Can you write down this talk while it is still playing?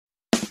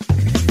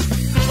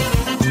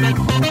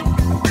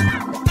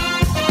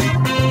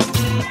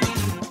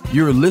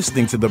You're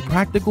listening to the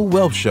Practical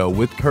Wealth Show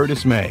with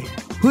Curtis May,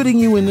 putting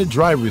you in the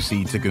driver's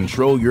seat to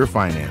control your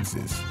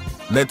finances.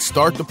 Let's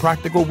start the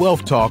Practical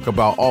Wealth Talk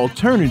about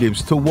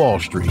alternatives to Wall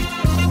Street.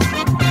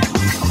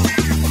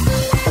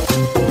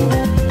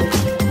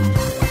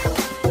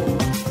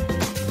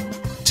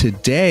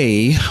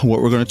 Today,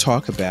 what we're going to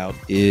talk about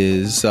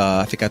is,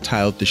 I think I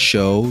titled the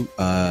show,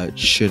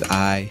 Should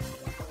I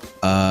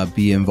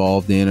Be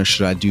Involved in or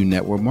Should I Do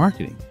Network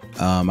Marketing?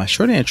 My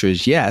short answer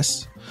is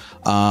yes.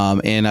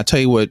 And I'll tell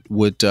you what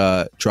would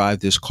drive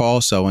this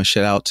call. So I want to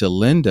shout out to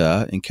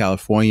Linda in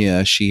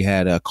California. She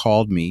had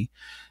called me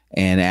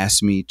and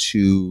asked me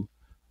to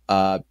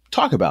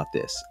talk about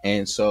this.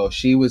 And so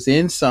she was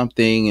in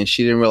something and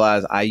she didn't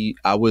realize I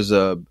was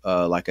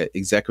like an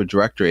executive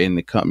director in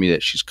the company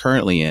that she's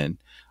currently in,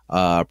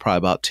 probably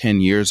about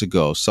 10 years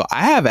ago. So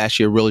I have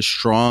actually a really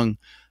strong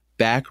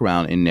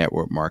background in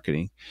network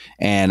marketing,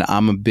 and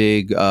I'm a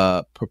big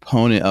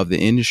proponent of the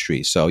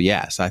industry. So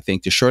yes, I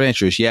think the short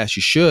answer is yes,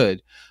 you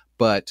should.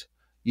 But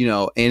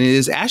and it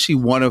is actually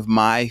one of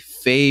my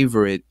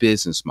favorite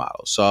business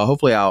models. So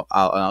hopefully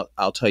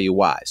I'll tell you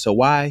why. So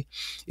why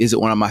is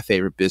it one of my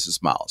favorite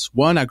business models?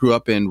 One, I grew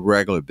up in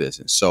regular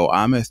business, so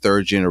I'm a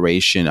third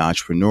generation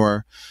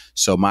entrepreneur.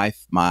 So my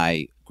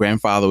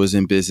grandfather was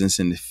in business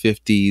in the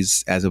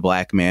 50s as a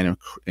black man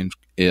and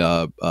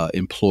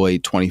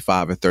employed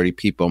 25 or 30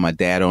 people. My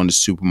dad owned a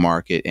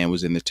supermarket and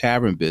was in the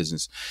tavern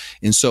business.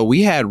 And so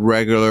we had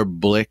regular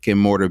brick and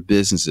mortar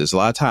businesses. A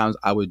lot of times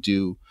I would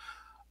do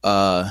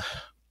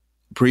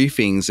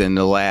briefings in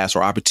the last,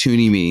 or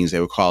opportunity meetings, they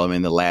would call them,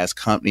 in the last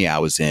company I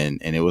was in.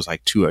 And it was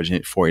like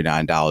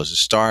 $249 to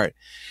start.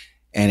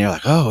 And they're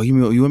like, oh,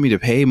 you want me to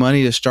pay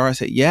money to start? I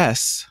said,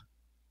 yes.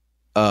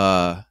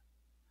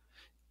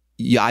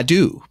 Yeah, I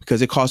do,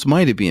 because it costs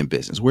money to be in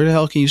business. Where the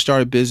hell can you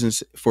start a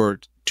business for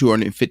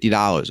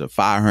 $250 or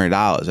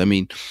 $500? I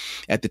mean,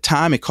 at the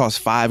time it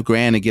cost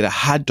 $5,000 to get a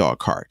hot dog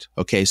cart.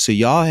 Okay. So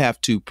y'all have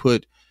to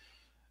put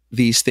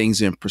these things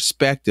in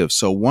perspective.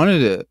 So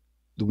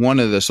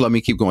so let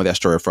me keep going with that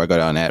story before I go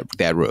down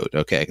that road.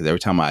 Okay. Because every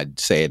time I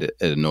say it, it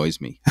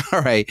annoys me.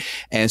 All right.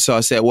 And so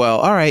I said, well,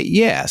 all right.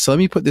 Yeah. So let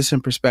me put this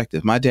in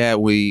perspective. My dad,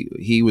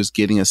 he was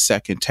getting a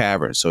second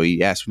tavern. So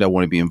he asked me if I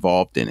want to be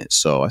involved in it.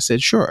 So I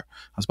said, sure.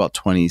 I was about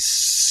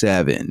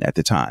 27 at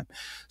the time.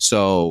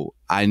 So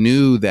I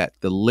knew that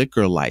the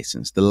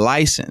license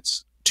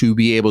to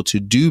be able to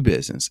do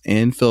business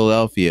in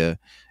Philadelphia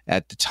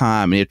at the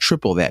time, and it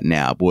tripled that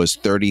now, was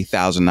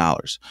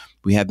 $30,000.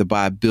 We had to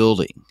buy a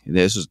building.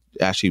 This was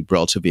actually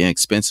relatively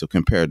inexpensive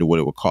compared to what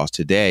it would cost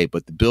today,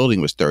 but the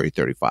building was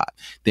 $35.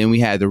 Then we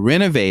had to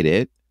renovate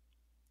it,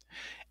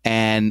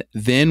 and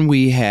then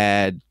we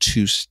had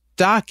to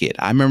stock it.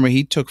 I remember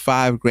he took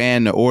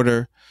 $5,000 to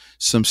order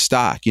some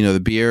stock, the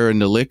beer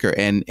and the liquor,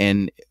 and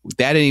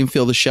that didn't even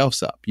fill the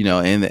shelves up,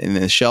 and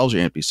the shelves are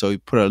empty. So he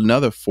put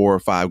another $4,000 or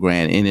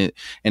 $5,000 in it,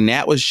 and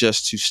that was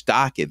just to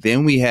stock it.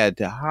 Then we had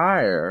to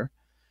hire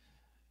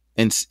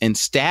and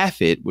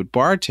staff it with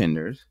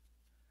bartenders,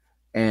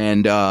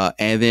 and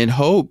then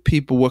hope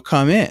people would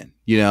come in,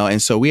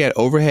 And so we had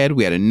overhead,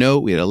 we had a note,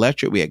 we had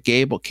electric, we had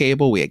cable,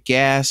 we had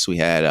gas, we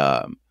had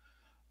to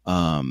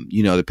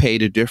pay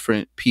to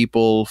different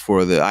people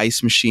for the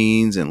ice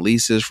machines and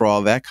leases for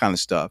all that kind of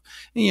stuff.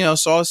 And,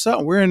 so all of a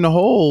sudden we're in the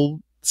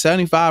hole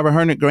 75 or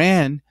 100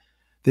 grand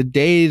the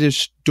day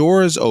the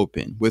doors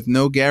open with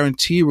no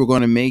guarantee we're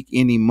going to make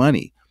any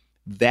money.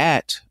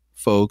 That,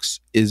 folks,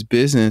 is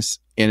business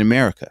in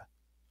America.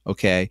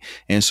 Okay.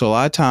 And so a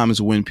lot of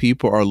times when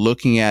people are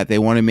looking at, they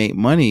want to make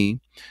money,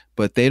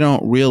 but they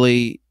don't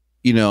really,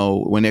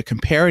 when they're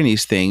comparing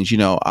these things,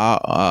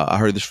 I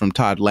heard this from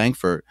Todd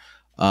Langford,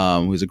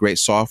 who's a great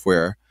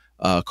software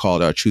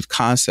called Truth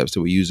Concepts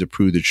that we use to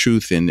prove the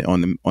truth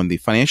on the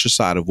financial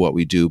side of what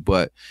we do.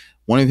 But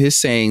one of his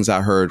sayings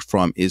I heard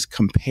from is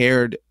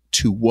compared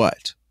to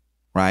what,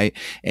 right?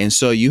 And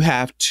so you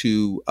have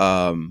to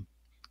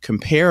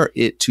compare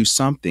it to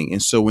something.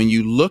 And so when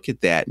you look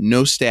at that,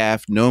 no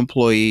staff, no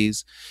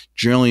employees,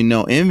 generally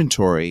no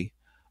inventory,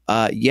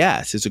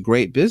 yes, it's a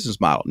great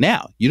business model.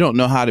 Now, you don't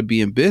know how to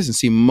be in business.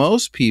 See,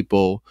 most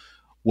people,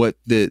 what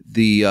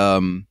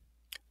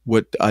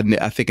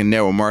I think a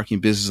network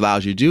marketing business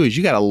allows you to do is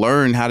you got to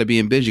learn how to be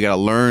in business. You got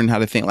to learn how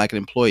to think like an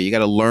employee. You got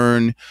to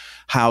learn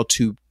how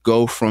to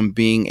go from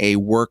being a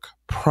work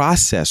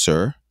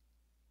processor,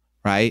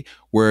 right,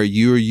 where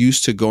you're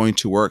used to going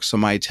to work,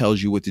 somebody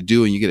tells you what to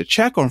do and you get a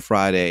check on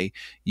Friday.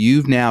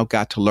 You've now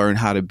got to learn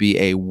how to be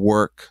a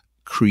work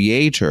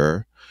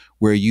creator,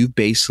 where you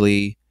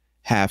basically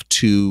have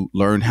to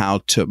learn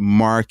how to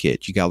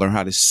market. You got to learn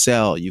how to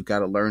sell. You've got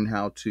to learn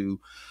how to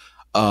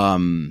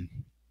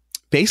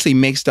basically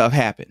make stuff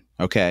happen.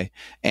 Okay.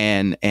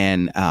 And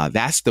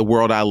that's the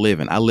world I live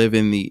in. I live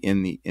in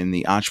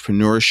the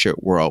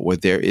entrepreneurship world where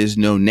there is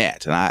no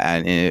net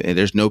and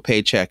there's no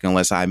paycheck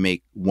unless I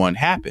make one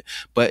happen.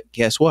 But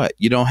guess what?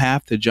 You don't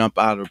have to jump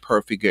out of a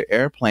perfect good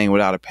airplane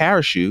without a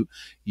parachute.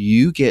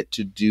 You get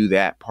to do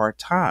that part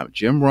time.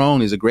 Jim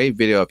Rohn is a great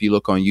video. If you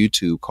look on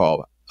YouTube,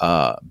 called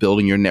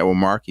building your network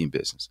marketing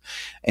business.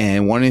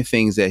 And one of the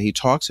things that he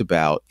talks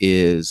about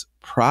is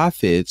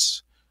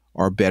profits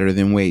are better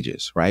than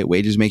wages, right?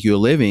 Wages make you a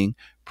living,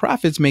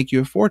 profits make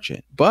you a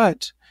fortune.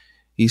 But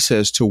he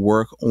says to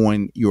work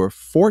on your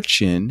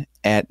fortune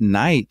at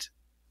night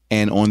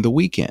and on the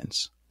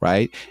weekends,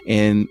 right?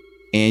 And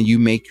you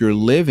make your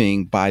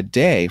living by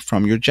day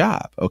from your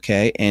job,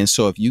 okay? And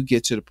so if you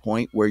get to the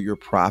point where your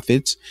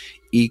profits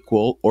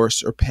equal or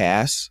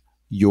surpass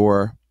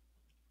your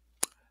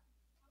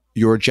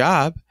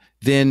job,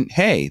 then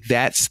hey,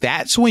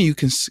 that's when you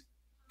can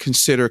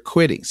consider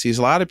quitting. See,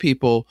 a lot of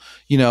people,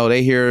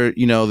 they hear,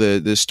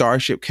 the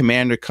Starship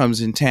Commander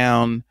comes in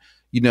town,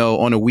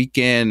 on a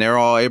weekend,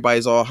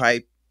 everybody's all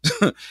hyped.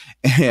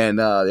 And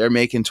they're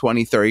making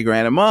 20, 30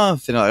 grand a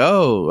month. And they're like,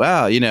 oh,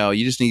 wow,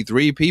 you just need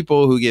 3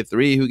 people who get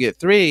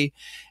three.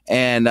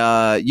 And,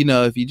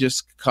 if you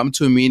just come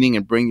to a meeting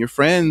and bring your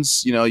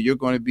friends, you're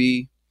going to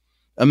be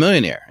a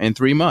millionaire in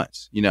 3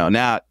 months.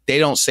 Now they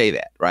don't say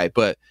that, right?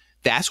 But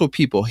that's what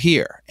people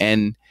hear.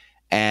 And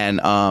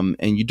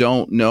you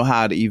don't know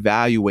how to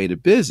evaluate a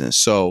business.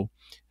 So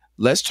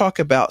let's talk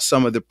about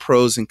some of the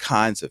pros and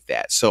cons of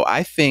that. So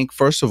I think,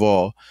 first of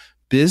all,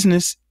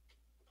 business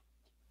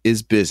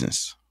is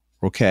business.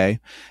 Okay.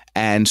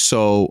 And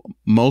so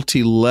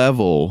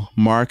multi-level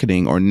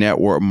marketing or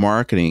network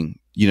marketing,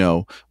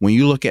 when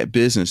you look at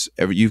business,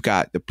 you've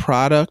got the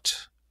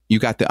product, you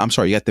got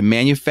the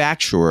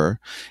manufacturer,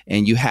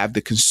 and you have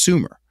the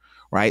consumer,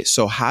 right?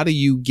 So how do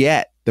you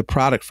get the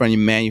product from your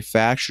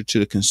manufacturer to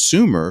the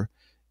consumer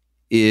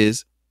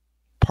is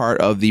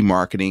part of the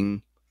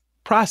marketing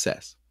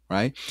process,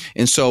 right?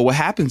 And so what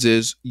happens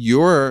is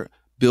you're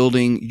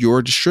building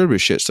your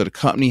distributorship. So the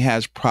company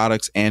has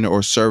products and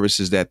or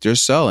services that they're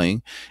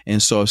selling.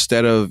 And so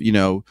instead of,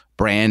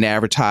 brand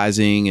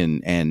advertising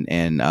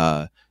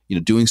and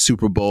doing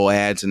Super Bowl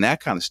ads and that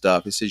kind of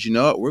stuff, it says,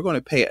 we're going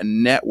to pay a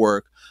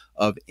network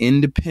of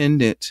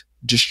independent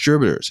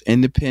distributors,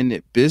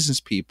 independent business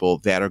people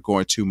that are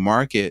going to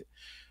market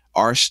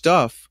our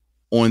stuff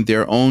on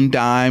their own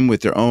dime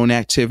with their own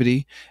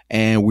activity.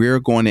 And we're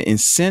going to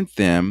incent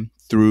them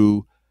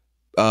through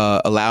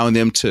allowing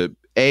them to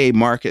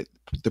market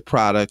the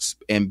products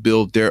and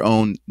build their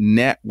own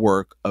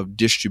network of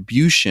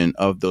distribution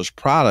of those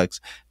products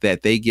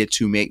that they get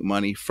to make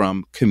money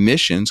from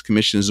commissions.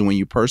 Commissions is when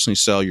you personally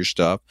sell your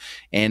stuff,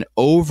 and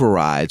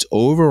overrides.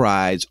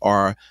 Overrides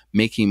are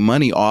making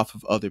money off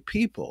of other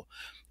people.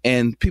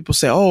 And people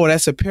say, oh,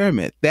 that's a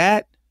pyramid.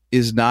 That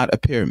is not a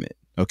pyramid.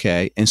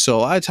 Okay. And so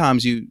a lot of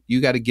times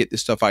you got to get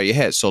this stuff out of your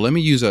head. So let me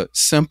use a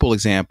simple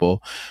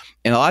example.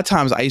 And a lot of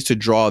times I used to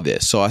draw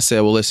this. So I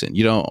said, well, listen,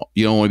 you don't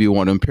want to be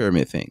one of them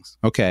pyramid things.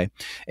 Okay.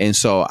 And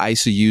so I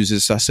used to use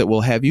this. I said,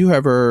 well, are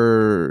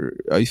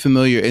you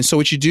familiar? And so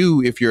what you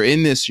do, if you're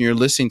in this and you're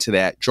listening to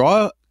that,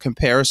 draw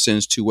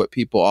comparisons to what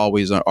people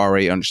always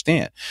already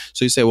understand.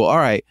 So you say, well, all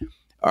right,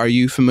 are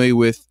you familiar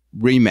with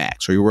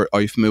Remax, or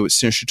are you familiar with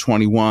Century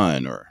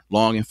 21 or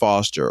Long and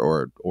Foster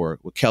or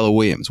with Keller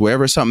Williams,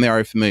 wherever, something they're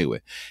already familiar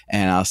with?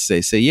 And I'll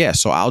say yeah.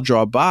 So I'll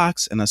draw a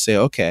box and I say,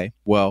 okay,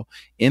 well,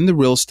 in the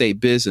real estate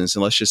business,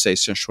 and let's just say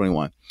Century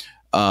 21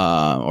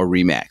 or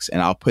Remax,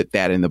 and I'll put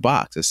that in the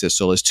box. I said,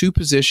 so there's 2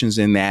 positions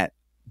in that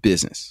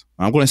business.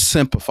 I'm going to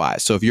simplify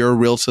it. So if you're a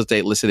real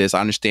estate, listen to this.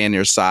 I understand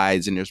there's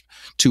sides and there's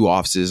 2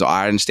 offices.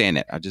 I understand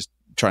that. I just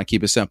trying to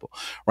keep it simple,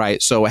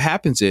 right? So what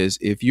happens is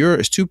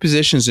it's 2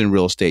 positions in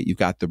real estate. You've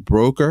got the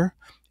broker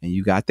and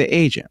you got the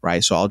agent,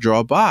 right? So I'll draw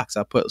a box.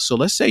 So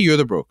let's say you're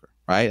the broker,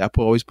 right?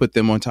 Always put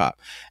them on top,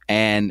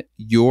 and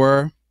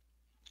you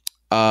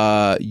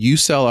sell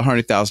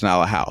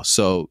 $100,000 house.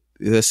 So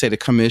let's say the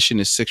commission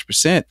is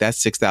 6%.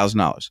 That's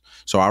 $6,000.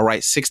 So I'll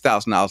write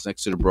 $6,000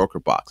 next to the broker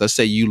box. Let's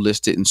say you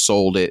listed and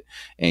sold it,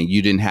 and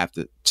you didn't have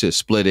to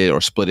split it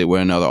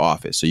with another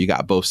office. So you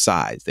got both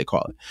sides, they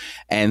call it.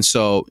 And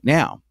so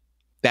now,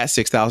 that's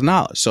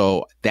 $6,000.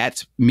 So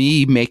that's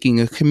me making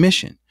a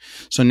commission.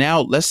 So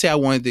now let's say I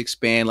wanted to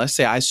expand. Let's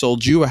say I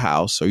sold you a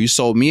house, or you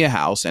sold me a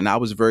house, and I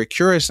was very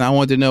curious and I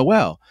wanted to know,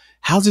 well,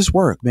 how's this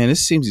work, man?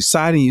 This seems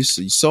exciting. You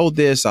sold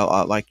this. I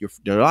like your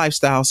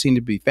lifestyle seemed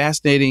to be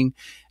fascinating.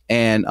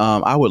 And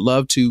I would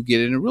love to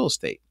get into real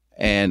estate.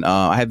 And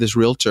I had this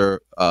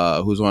realtor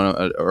who's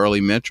an early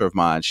mentor of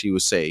mine. She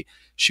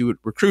would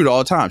recruit all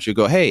the time. She would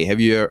go, hey, have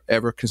you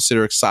ever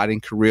considered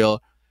exciting career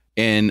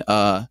in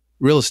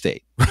real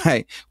estate,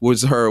 right?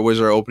 Was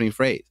her opening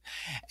phrase.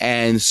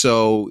 And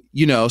so,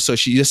 so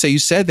she just say, you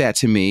said that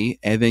to me.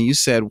 And then you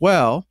said,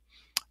 well,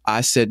 I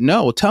said,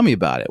 no, well, tell me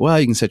about it. Well,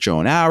 you can set your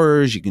own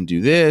hours. You can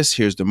do this.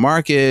 Here's the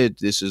market.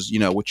 This is,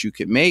 what you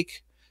could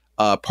make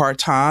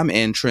part-time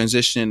and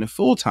transition into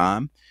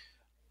full-time.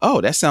 Oh,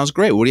 that sounds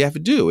great. What do you have to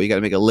do? Well, you got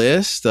to make a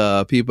list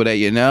of people that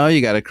you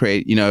got to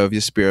create, of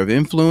your sphere of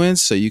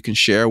influence so you can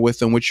share with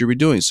them what you're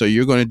doing. So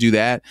you're going to do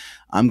that.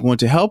 I'm going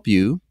to help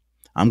you.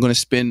 I'm going to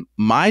spend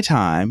my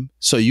time.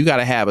 So you got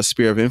to have a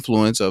sphere of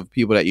influence of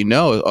people that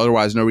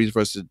otherwise no reason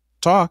for us to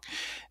talk,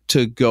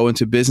 to go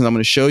into business. I'm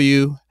going to show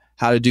you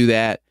how to do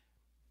that.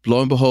 Lo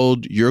and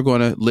behold, you're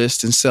going to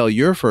list and sell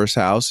your first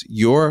house.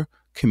 Your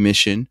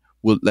commission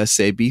will, let's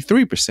say, be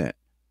 3%,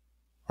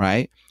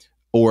 right?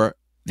 Or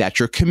that's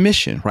your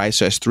commission, right?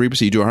 So that's 3%.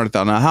 You do a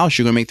 $100,000 house,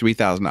 you're going to make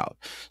 $3,000.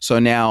 So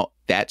now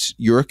that's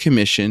your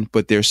commission,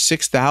 but there's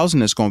 $6,000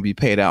 that's going to be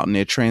paid out in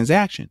their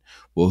transaction.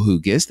 Well, who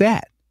gets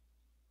that?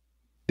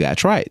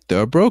 That's right,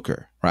 the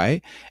broker,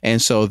 right?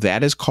 And so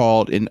that is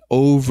called an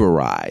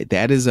override.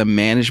 That is a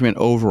management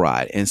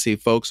override. And see,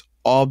 folks,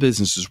 all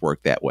businesses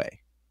work that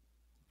way,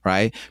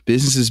 right?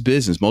 Business is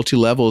business.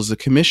 Multi-level is a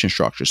commission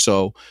structure.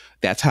 So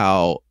that's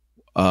how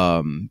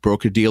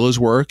broker dealers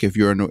work. If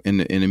you're in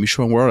the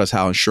mutual fund world, that's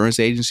how insurance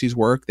agencies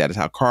work. That is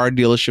how car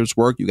dealerships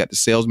work. You got the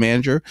sales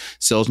manager.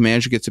 Sales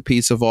manager gets a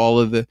piece of all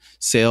of the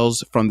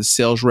sales from the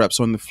sales reps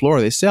on the floor.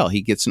 They sell.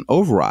 He gets an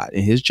override,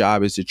 and his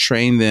job is to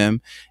train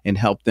them and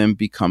help them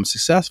become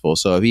successful.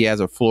 So if he has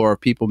a floor of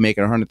people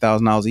making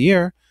 $100,000 a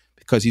year,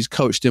 because he's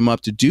coached them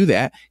up to do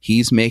that,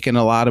 he's making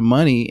a lot of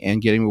money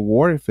and getting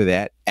rewarded for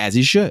that, as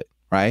he should.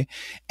 Right.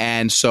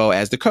 And so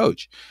as the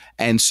coach,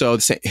 and so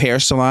hair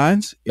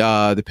salons,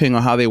 depending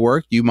on how they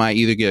work, you might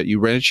either you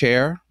rent a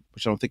chair,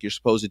 which I don't think you're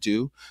supposed to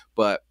do,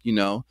 but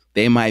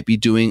they might be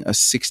doing a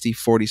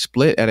 60-40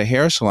 split at a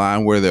hair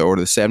salon or the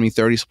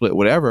 70-30 split,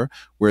 whatever,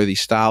 where the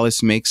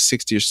stylist makes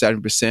 60 or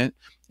 70%.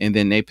 And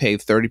then they pay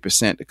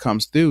 30% that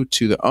comes through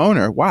to the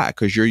owner. Why?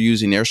 Because you're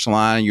using their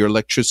salon, your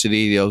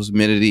electricity, those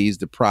amenities,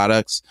 the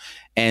products.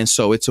 And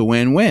so it's a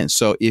win-win.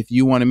 So if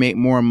you want to make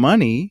more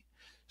money,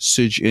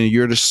 so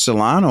you're the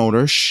salon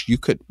owner, you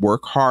could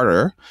work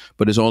harder,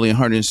 but it's only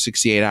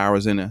 168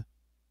 hours in a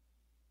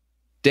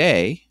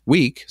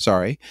week.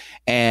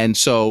 And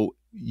so,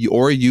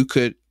 you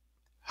could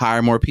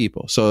hire more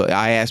people. So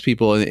I ask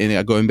people,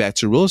 and going back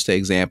to the real estate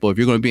example, if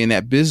you're going to be in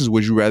that business,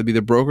 would you rather be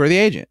the broker or the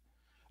agent?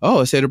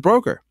 Oh, I said the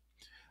broker.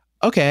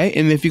 Okay.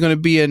 And if you're going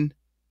to be a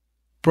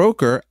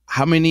broker,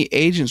 how many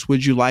agents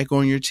would you like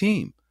on your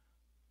team?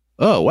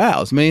 Oh,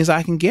 wow. As many as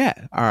I can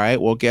get. All right.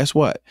 Well, guess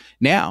what?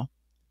 Now,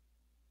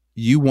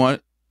 you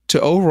want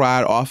to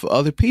override off of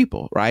other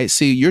people, right?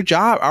 See, your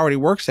job already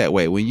works that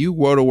way. When you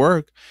go to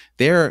work,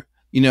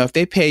 if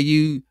they pay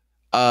you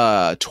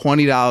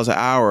 $20 an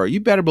hour, you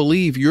better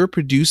believe you're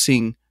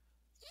producing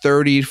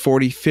 $30,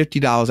 $40,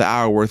 $50 an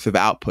hour worth of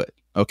output.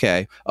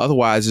 Okay.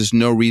 Otherwise, there's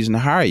no reason to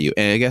hire you.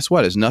 And guess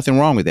what? There's nothing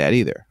wrong with that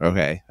either.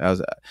 Okay.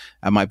 That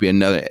might be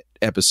another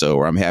episode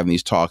where I'm having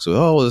these talks with,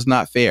 it's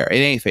not fair. It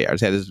ain't fair. I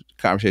just had this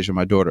conversation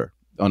with my daughter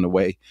on the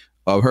way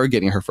of her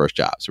getting her first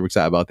job. So we're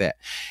excited about that.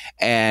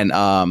 And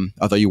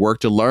although you work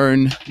to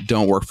learn,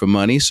 don't work for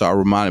money. So I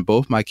reminded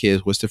both my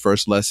kids, what's the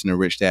first lesson of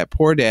Rich Dad,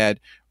 Poor Dad?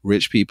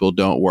 Rich people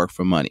don't work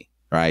for money,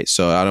 right?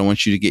 So I don't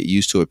want you to get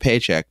used to a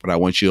paycheck, but I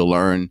want you to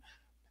learn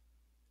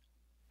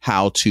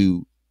how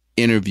to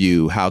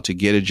interview, how to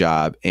get a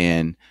job,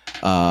 and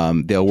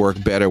they'll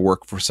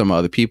work for some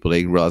other people.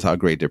 They realize how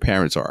great their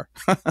parents are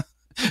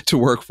to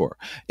work for.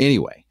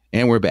 Anyway,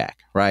 and we're back,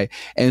 right?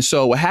 And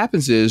so what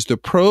happens is the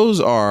pros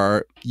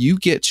are you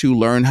get to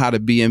learn how to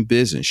be in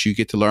business. You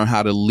get to learn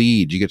how to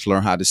lead. You get to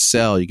learn how to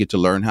sell. You get to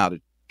learn how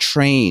to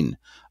train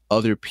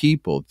other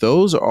people.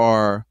 Those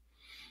are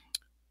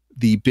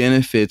the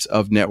benefits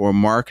of network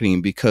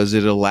marketing because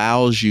it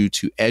allows you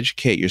to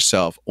educate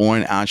yourself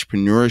on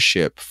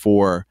entrepreneurship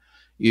for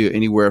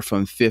anywhere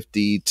from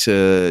 $50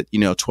 to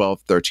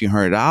 $1,200,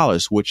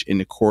 $1,300, which in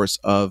the course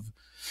of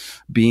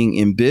being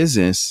in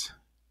business,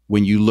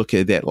 when you look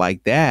at that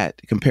like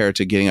that, compared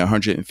to getting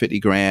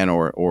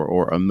 $150,000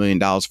 or $1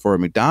 million for a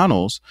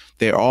McDonald's,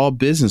 they're all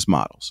business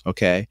models.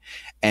 Okay.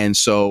 And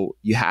so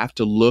you have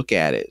to look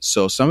at it.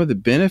 So some of the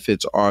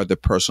benefits are the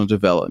personal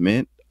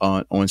development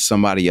on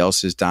somebody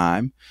else's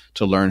dime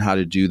to learn how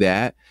to do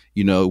that.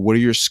 What are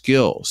your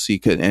skills?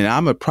 See, and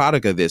I'm a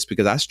product of this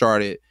because I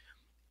started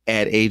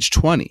at age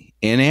 20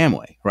 in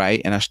Amway,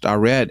 right? And I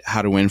read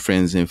How to Win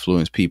Friends and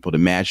Influence People, The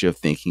Magic of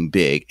Thinking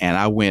Big. And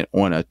I went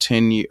on a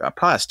 10-year, I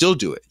probably still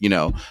do it,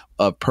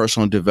 of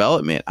personal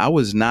development. I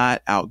was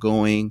not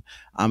outgoing.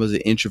 I was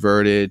an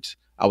introverted.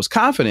 I was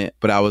confident,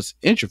 but I was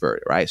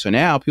introverted, right? So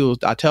now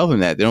I tell them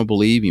that they don't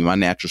believe me. My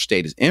natural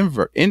state is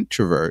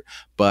introvert,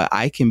 but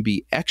I can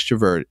be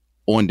extrovert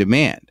on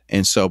demand.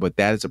 And so, but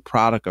that is a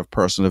product of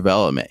personal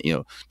development,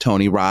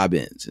 Tony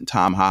Robbins and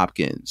Tom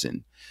Hopkins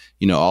and,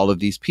 all of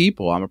these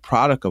people. I'm a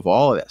product of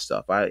all of that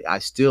stuff. I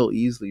still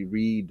easily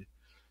read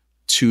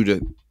 2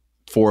 to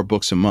 4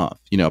 books a month,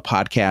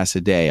 podcasts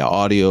a day,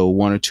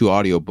 1 or 2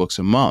 audio books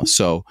a month.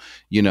 So,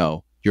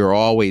 you're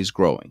always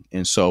growing.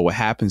 And so what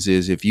happens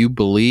is if you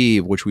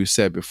believe, which we've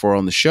said before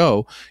on the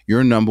show,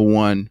 your number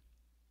one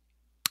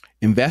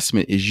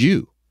investment is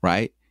you,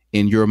 right?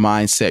 In your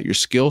mindset, your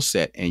skill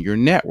set, and your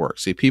network.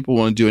 See, people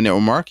want to do a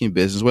network marketing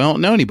business. Well, they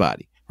don't know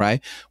anybody,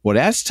 right? Well,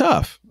 that's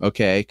tough,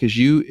 okay? Because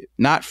you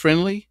not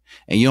friendly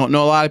and you don't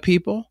know a lot of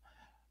people,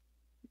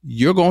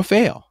 you're going to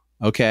fail,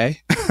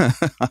 okay?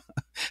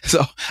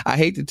 So I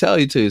hate to tell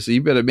you to, so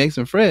you better make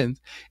some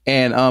friends.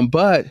 And,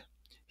 but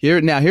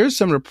here's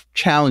some of the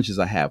challenges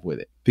I have with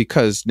it,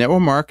 because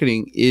network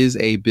marketing is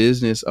a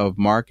business of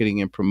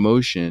marketing and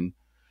promotion,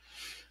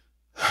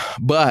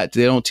 but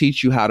they don't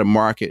teach you how to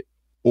market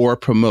or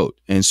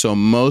promote. And so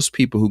most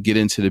people who get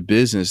into the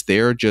business,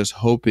 they're just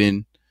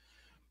hoping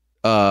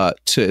to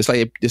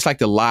it's like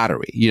the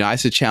lottery. I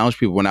used to challenge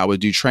people when I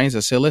would do trainings. I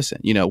said,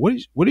 listen,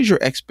 what is your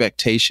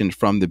expectation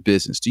from the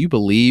business? Do you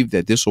believe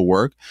that this will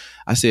work?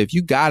 I said, if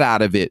you got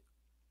out of it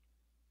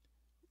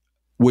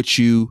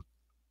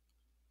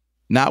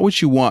not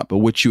what you want, but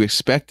what you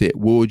expected,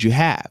 what would you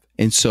have?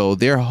 And so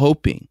they're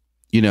hoping,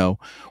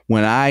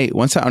 once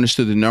I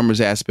understood the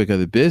numbers aspect of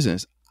the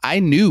business, I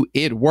knew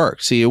it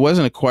worked. See, it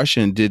wasn't a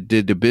question, did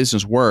the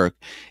business work?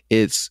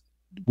 It's,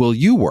 will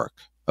you work?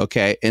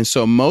 Okay. And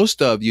so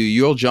most of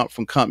you'll jump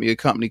from company to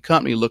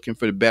company looking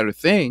for the better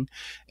thing.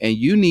 And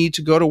you need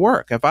to go to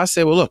work. If I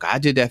say, well, look, I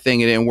did that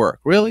thing, it didn't work.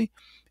 Really?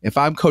 If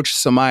I'm coaching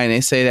somebody and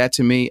they say that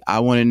to me, I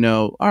want to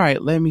know, all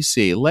right, let me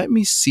see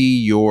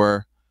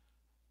your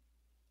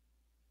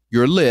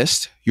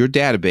list, your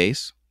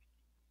database,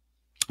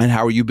 and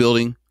how are you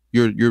building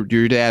your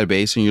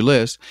database and your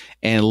list,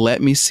 and let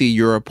me see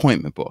your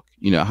appointment book.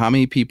 How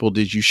many people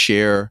did you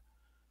share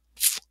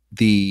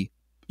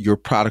your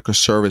product or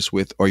service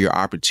with, or your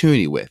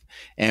opportunity with?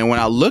 And when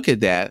I look at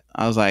that,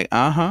 I was like,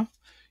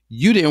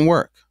 you didn't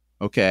work.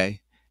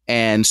 Okay.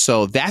 And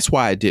so that's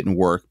why it didn't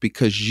work,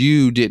 because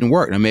you didn't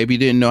work. Now, maybe you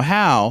didn't know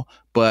how,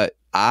 but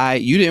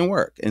you didn't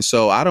work. And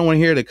so I don't want to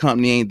hear the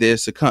company ain't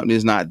this, the company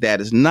is not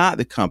that. It's not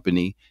the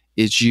company,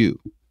 it's you.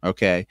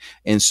 Okay.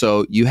 And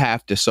so you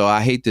have to, so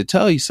I hate to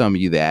tell you, some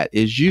of you, that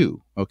is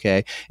you.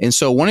 Okay. And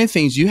so one of the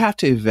things, you have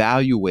to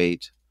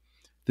evaluate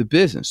the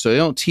business. So they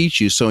don't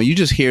teach you. So you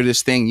just hear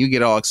this thing, you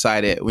get all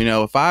excited.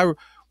 If I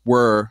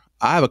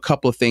have a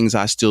couple of things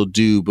I still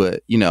do,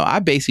 but I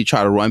basically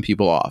try to run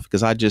people off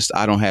because I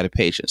don't have the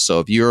patience.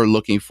 So if you're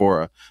looking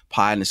for a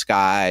pie in the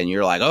sky and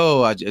you're like,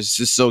 oh, it's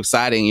just so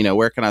exciting,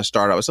 where can I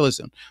start? I would say,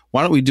 listen,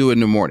 why don't we do it in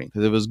the morning?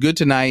 Because if it's good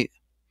tonight,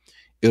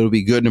 it'll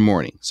be good in the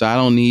morning. So I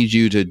don't need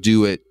you to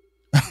do it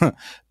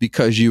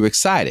because you're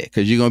excited,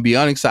 because you're going to be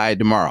unexcited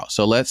tomorrow.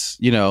 So let's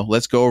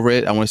go over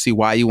it. I want to see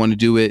why you want to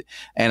do it.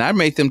 And I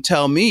make them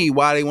tell me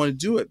why they want to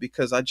do it,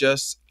 because I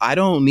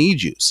don't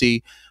need you.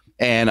 See,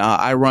 and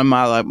I run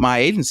my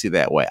agency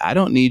that way. I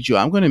don't need you.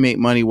 I'm going to make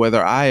money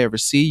whether I ever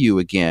see you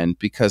again,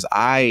 because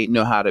I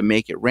know how to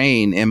make it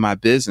rain in my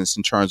business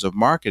in terms of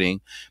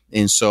marketing.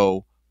 And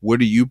so what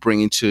are you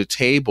bringing to the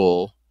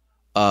table?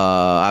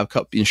 I've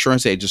got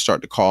insurance agents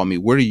start to call me.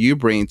 What are you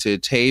bringing to the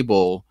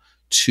table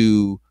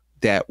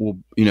that will,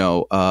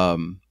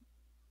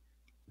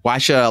 why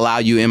should I allow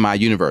you in my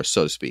universe,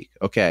 so to speak?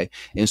 Okay.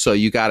 And so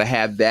you got to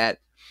have that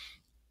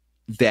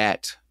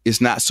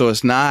is not, so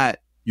it's not,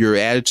 your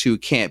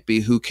attitude can't be,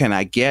 who can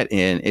I get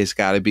in? It's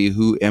got to be,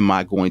 who am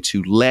I going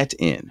to let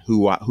in?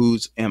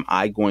 Who's am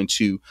I going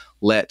to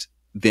let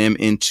them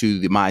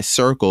into my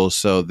circle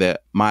so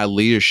that my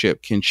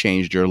leadership can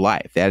change their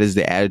life? That is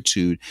the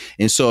attitude.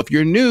 And so if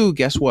you're new,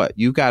 guess what?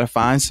 You've got to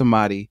find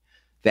somebody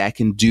that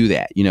can do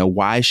that.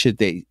 Why should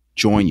they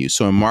join you?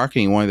 So in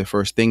marketing, one of the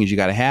first things you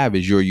got to have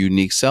is your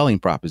unique selling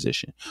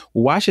proposition.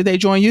 Well, why should they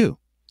join you?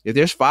 If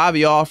there's 5 of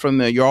y'all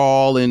you're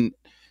all in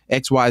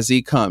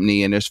XYZ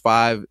company, and there's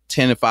 5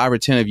 or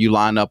 10 of you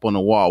lined up on the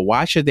wall,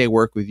 why should they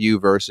work with you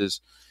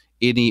versus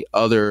any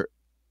other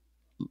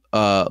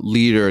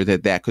leader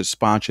that could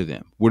sponsor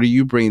them? What are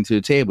you bringing to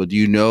the table? Do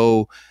you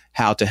know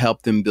how to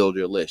help them build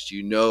your list? Do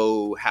you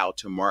know how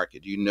to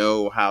market? Do you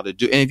know how to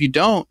do? And if you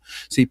don't,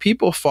 see,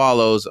 people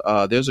follows.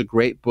 There's a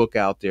great book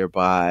out there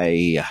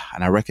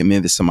and I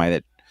recommend this to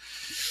somebody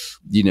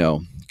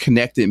that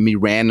connected me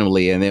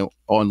randomly and then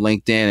on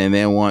LinkedIn and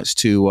then wants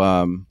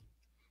to.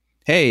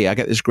 Hey, I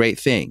got this great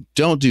thing.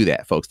 Don't do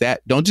that, folks.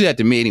 Don't do that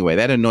to me anyway.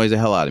 That annoys the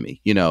hell out of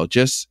me.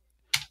 Just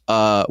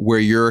where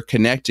you're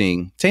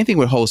connecting. Same thing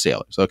with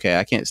wholesalers. Okay,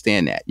 I can't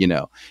stand that.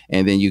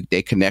 And then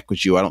they connect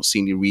with you. I don't see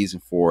any reason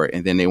for it,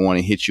 and then they want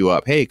to hit you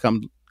up. Hey,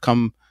 come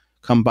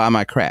buy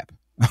my crap.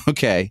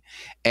 Okay,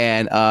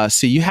 and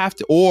so you have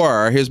to.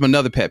 Or here's my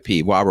another pet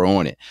peeve. While we're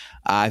on it,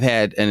 and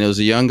it was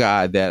a young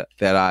guy that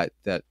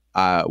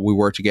we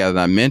worked together and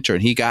I mentored,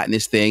 and he got in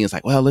this thing. It's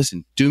like, well,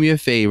 listen, do me a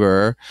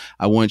favor.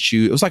 I want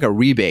you, it was like a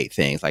rebate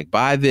thing. It's like,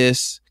 buy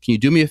this. Can you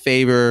do me a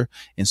favor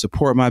and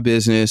support my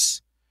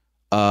business?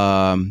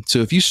 So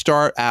if you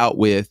start out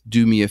with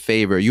do me a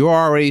favor, you're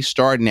already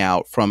starting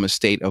out from a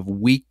state of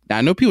weak. Now,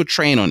 I know people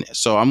train on this,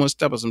 so I'm going to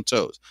step on some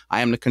toes.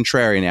 I am the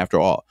contrarian after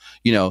all.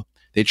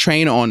 They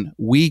train on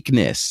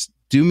weakness.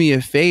 Do me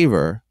a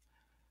favor.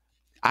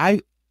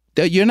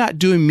 You're not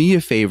doing me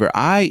a favor.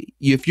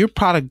 If your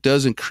product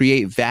doesn't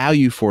create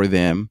value for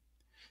them,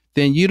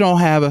 then you don't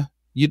have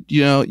you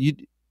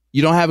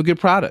don't have a good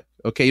product.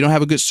 Okay. You don't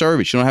have a good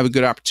service. You don't have a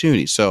good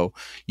opportunity. So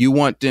you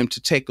want them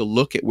to take a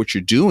look at what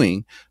you're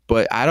doing,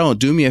 but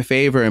do me a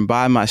favor and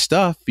buy my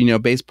stuff,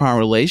 based upon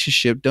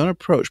relationship. Don't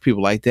approach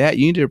people like that.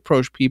 You need to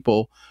approach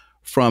people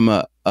from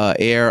a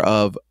air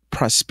of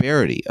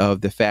prosperity,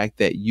 of the fact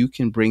that you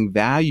can bring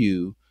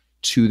value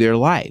to their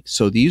life.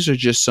 So these are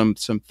just some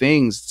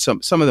things,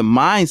 some of the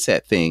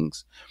mindset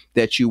things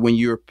that when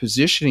you're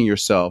positioning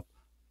yourself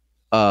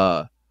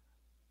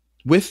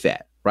with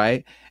that,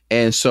 right?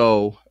 And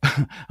so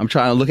I'm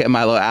trying to look at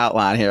my little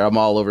outline here. I'm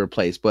all over the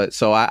place. But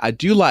so I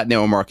do like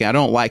network marketing. I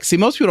don't like, see,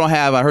 most people don't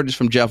have, I heard this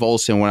from Jeff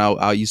Olson when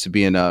I used to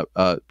be in a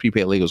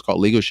prepaid legal. It's called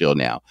Legal Shield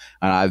now.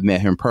 And I've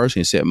met him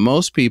personally. He said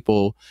most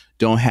people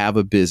don't have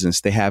a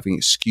business. They have an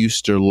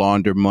excuse to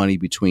launder money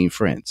between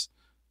friends.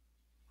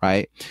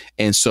 Right.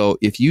 And so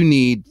if you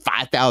need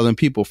 5,000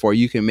 people for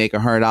you can make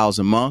 $100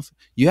 a month,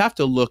 you have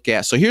to look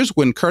at. So here's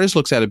when Curtis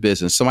looks at a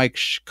business, somebody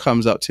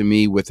comes up to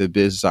me with a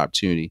business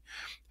opportunity.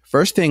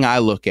 First thing I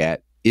look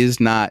at is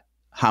not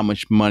how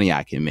much money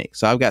I can make.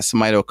 So I've got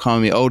somebody that'll come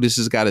to me, oh, this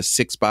has got a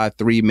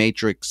 6x3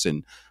 matrix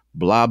and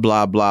blah,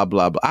 blah, blah,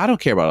 blah, blah. I don't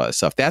care about all that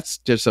stuff. That's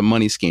just a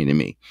money scheme to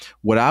me.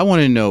 What I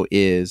want to know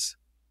is,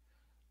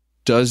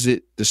 does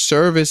the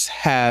service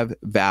have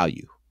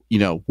value?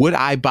 Would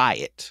I buy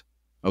it?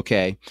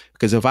 Okay.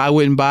 Because if I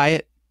wouldn't buy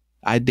it,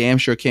 I damn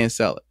sure can't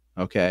sell it.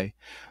 Okay.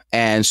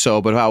 And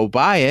so, but if I will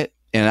buy it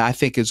and I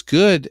think it's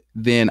good,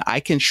 then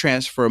I can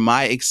transfer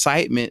my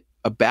excitement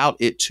about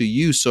it to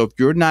you. So if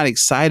you're not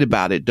excited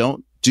about it,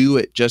 don't do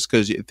it just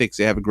because you think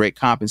they have a great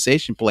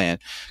compensation plan.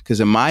 Because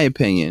in my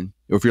opinion,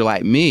 if you're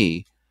like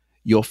me,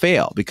 you'll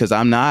fail because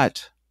I'm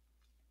not,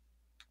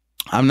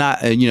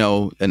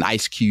 an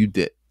ice cube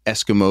that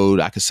Eskimo.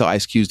 I could sell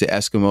ice cubes to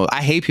Eskimo.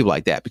 I hate people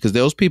like that because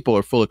those people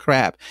are full of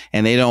crap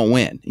and they don't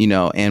win,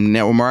 and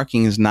network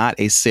marketing is not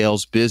a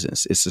sales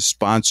business. It's a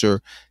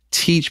sponsor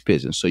teach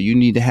business. So you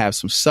need to have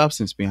some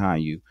substance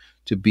behind you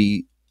to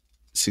be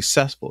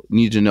successful. You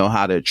need to know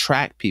how to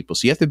attract people.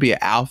 So you have to be an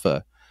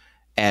alpha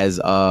as,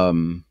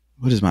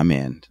 what is my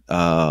man?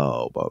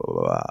 Blah, blah,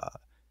 blah.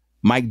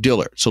 Mike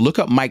Dillard. So look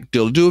up Mike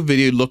Dillard. Do a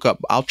video, look up.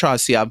 I'll try to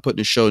see. I'm putting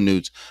the show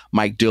notes.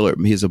 Mike Dillard.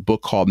 He has a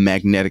book called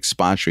Magnetic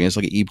Sponsoring. It's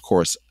like an ebook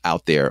course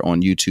out there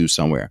on YouTube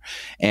somewhere.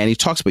 And he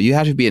talks about you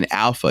have to be an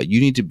alpha.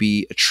 You need to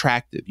be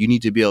attractive. You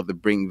need to be able to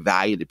bring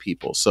value to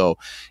people. So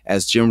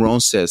as Jim Rohn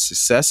says,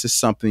 success is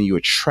something you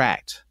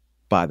attract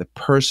by the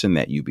person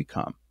that you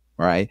become.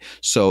 Right.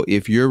 So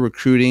if you're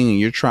recruiting and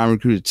you're trying to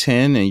recruit a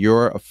 10 and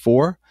you're a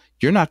 4,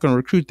 you're not going to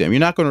recruit them. You're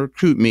not going to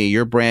recruit me.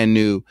 You're brand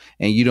new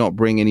and you don't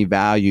bring any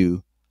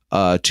value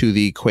to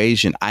the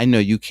equation. I know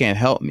you can't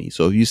help me.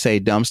 So if you say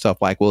dumb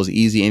stuff like, well, it's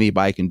easy,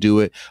 anybody can do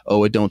it.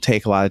 Oh, it don't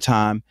take a lot of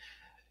time.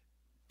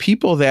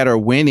 People that are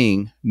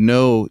winning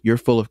know you're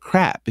full of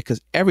crap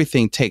because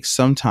everything takes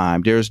some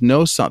time. There's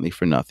no something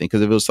for nothing,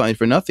 because if it was something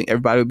for nothing,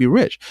 everybody would be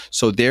rich.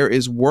 So there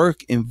is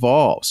work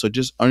involved. So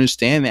just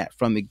understand that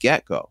from the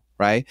get-go,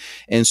 right?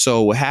 And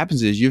so what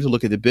happens is you have to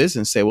look at the business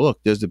and say, well,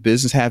 look, does the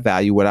business have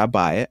value? Would I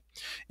buy it?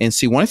 And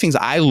see, one of the things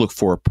I look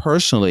for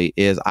personally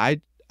is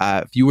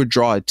if you would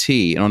draw a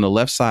T and on the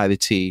left side of the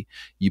T,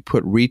 you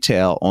put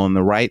retail, on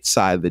the right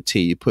side of the T,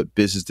 you put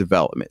business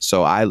development.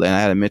 So I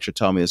had a mentor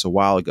tell me this a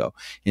while ago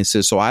and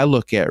says, so I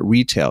look at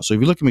retail. So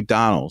if you look at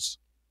McDonald's,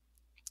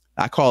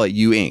 I call it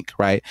U Inc.,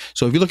 right?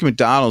 So if you look at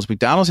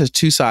McDonald's has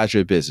two sides of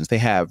their business. They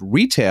have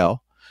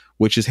retail,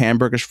 which is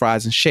hamburgers,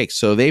 fries, and shakes.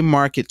 So they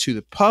market to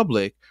the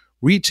public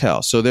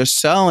retail. So they're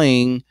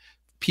selling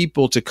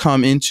people to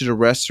come into the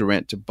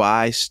restaurant to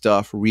buy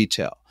stuff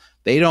retail.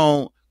 They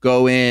don't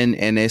go in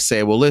and they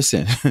say, well,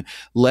 listen,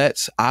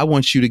 I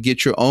want you to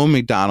get your own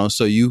McDonald's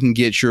so you can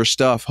get your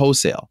stuff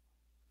wholesale,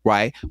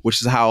 right?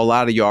 Which is how a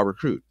lot of y'all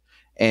recruit.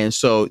 And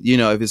so,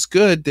 if it's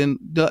good, then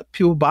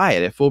people buy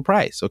it at full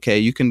price. Okay.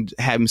 You can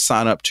have them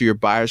sign up to your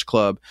buyers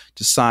club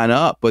to sign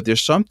up, but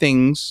there's some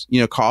things,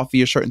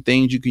 coffee or certain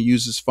things you can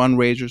use as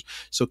fundraisers.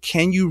 So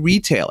can you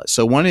retail it?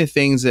 So one of the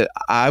things that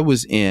I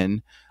was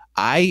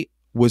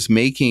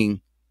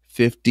making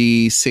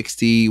 50,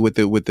 60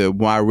 with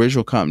my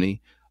original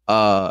company,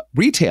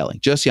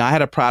 retailing. I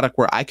had a product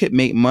where I could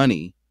make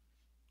money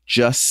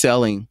just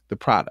selling the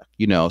product,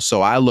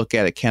 so I look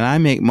at it. Can I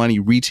make money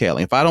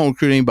retailing? If I don't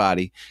recruit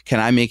anybody, can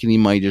I make any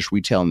money just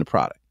retailing the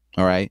product?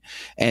 All right.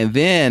 And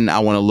then I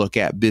want to look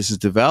at business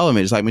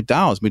development. It's like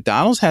McDonald's.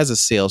 McDonald's has a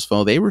sales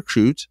funnel. They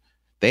recruit.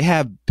 They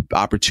have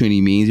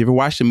opportunity meetings. You ever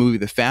watched the movie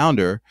The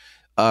Founder?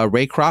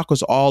 Ray Kroc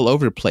was all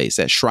over the place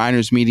at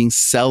Shriners meetings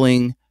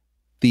selling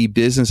the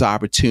business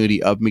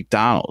opportunity of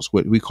McDonald's,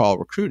 what we call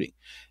recruiting.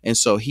 And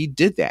so he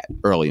did that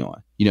early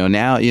on.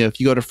 Now, if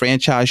you go to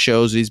franchise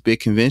shows, these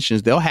big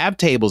conventions, they'll have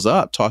tables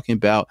up talking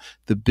about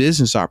the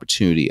business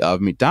opportunity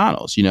of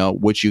McDonald's,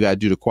 what you got to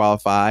do to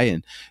qualify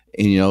and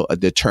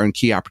the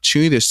turnkey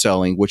opportunity they're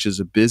selling, which is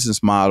a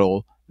business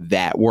model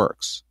that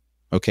works.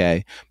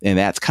 Okay. And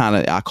that's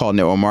I call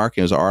network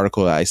marketing. There's an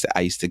article that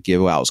I used to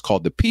give out. It's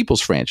called the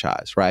People's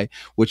Franchise, right?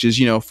 Which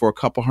is, for a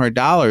couple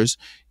 $100,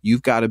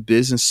 you've got a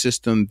business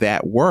system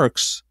that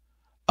works.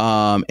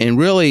 And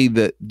really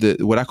the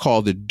what I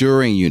call the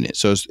during unit.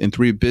 So it's in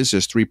three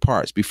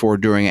parts: before,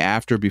 during,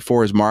 after.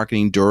 Before is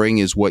marketing, during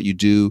is what you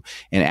do,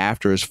 and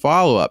after is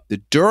follow up. The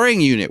during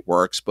unit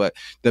works, but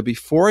the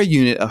before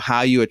unit of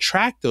how you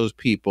attract those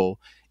people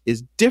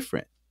is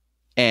different.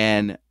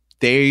 And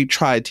they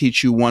try to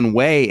teach you one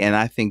way, and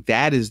I think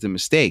that is the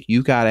mistake.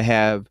 You got to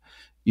have,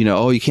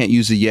 you can't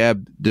use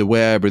the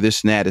web or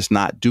this and that. It's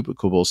not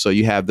duplicable. So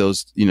you have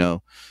those,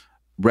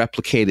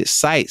 replicated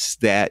sites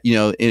that,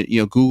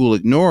 Google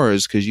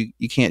ignores because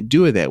you can't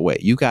do it that way.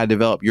 You got to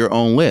develop your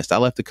own list. I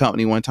left the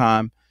company one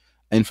time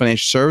in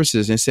financial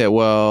services and said,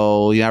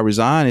 well, I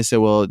resigned and said,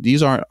 well,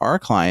 these aren't our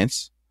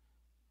clients.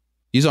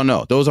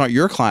 Those aren't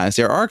your clients.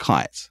 They're our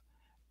clients.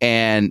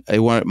 And they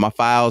wanted my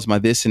files, my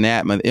this and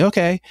that.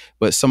 Okay.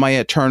 But somebody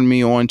had turned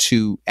me on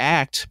to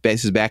Act.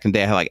 This is back in the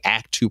day, I had like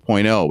Act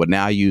 2.0, but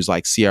now I use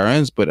like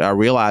CRMs. But I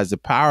realized the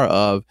power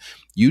of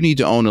you need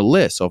to own a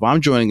list. So if I'm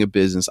joining a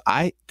business,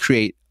 I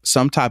create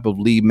some type of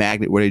lead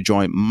magnet where they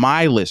join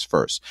my list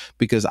first,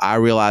 because I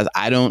realize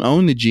I don't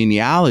own the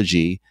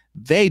genealogy.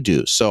 They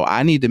do. So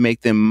I need to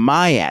make them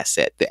my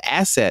asset. The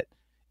asset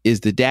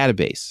is the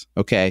database,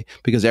 okay?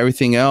 Because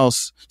everything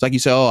else, it's like you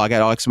say, oh, I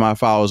got all X amount of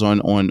followers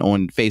on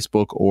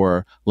Facebook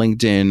or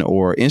LinkedIn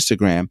or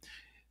Instagram.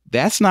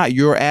 That's not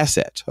your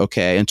asset,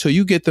 okay? Until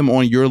you get them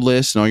on your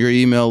list and on your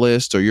email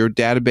list or your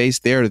database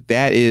there,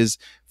 that is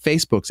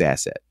Facebook's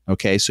asset,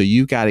 okay? So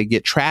you got to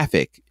get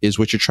traffic is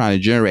what you're trying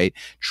to generate.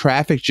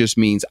 Traffic just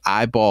means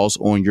eyeballs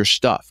on your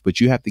stuff, but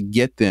you have to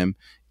get them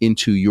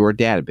into your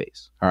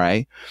database, all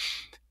right?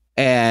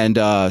 And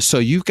so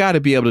you've got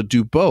to be able to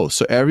do both.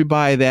 So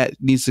everybody that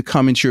needs to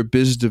come into your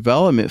business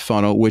development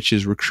funnel, which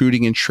is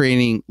recruiting and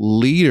training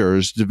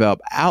leaders to develop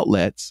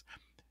outlets,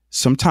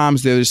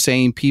 sometimes they're the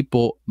same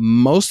people.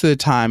 Most of the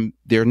time,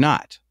 they're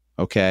not.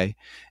 Okay.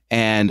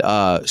 And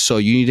so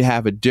you need to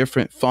have a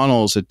different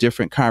funnels, a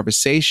different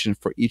conversation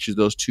for each of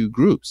those two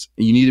groups.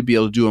 And you need to be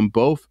able to do them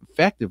both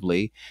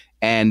effectively.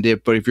 But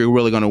if you're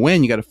really going to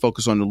win, you got to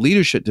focus on the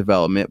leadership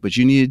development, but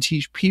you need to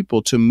teach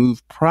people to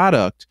move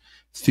product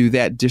through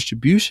that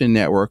distribution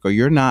network, or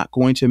you're not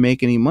going to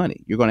make any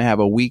money. You're going to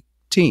have a weak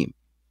team.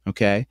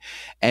 Okay.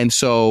 And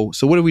so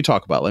what did we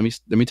talk about? Let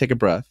me take a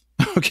breath.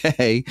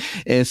 Okay.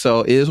 And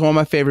so it is one of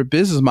my favorite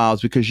business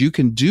models because you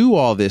can do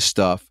all this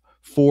stuff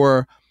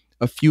for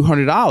a few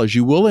 $100s.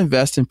 You will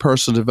invest in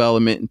personal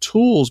development and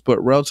tools,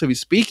 but relatively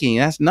speaking,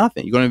 that's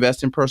nothing. You're going to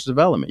invest in personal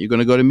development. You're going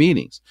to go to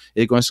meetings.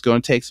 It's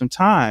going to take some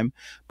time.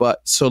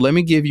 But so let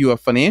me give you a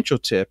financial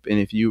tip. And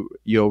if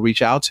you'll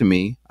reach out to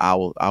me,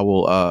 I'll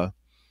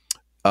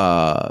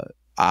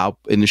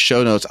in the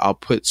show notes, I'll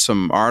put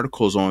some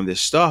articles on this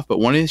stuff. But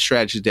one of the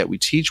strategies that we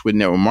teach with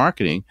network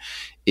marketing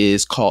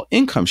is called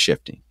income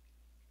shifting.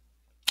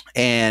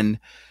 And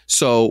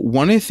so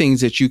one of the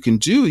things that you can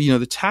do,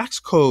 the tax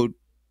code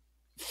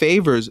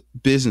favors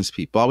business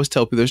people. I always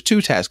tell people there's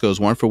two tax codes,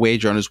 one for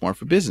wage earners, one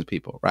for business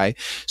people, right?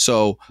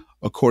 So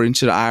according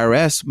to the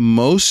IRS,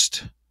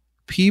 most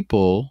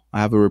people, I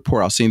have a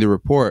report, I'll send you the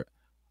report,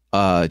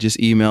 just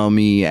email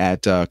me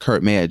at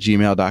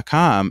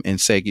kurtmay@gmail.com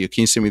and say, can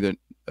you send me the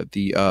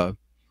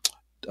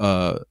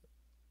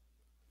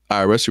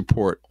IRS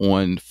report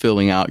on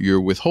filling out your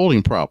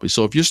withholding properly?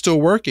 So if you're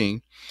still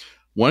working,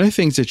 one of the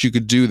things that you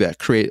could do that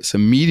creates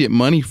immediate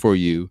money for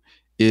you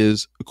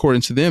is,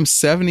 according to them,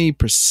 70%,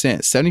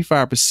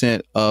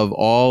 75% of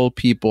all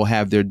people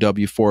have their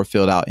W-4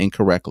 filled out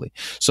incorrectly.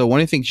 So one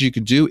of the things you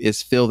could do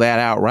is fill that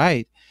out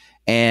right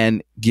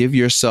and give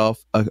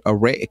yourself a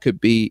rate. It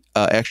could be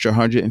extra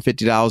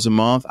 $150 a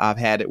month. I've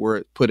had it where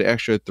it put an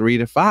extra $300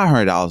 to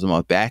 $500 a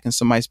month back in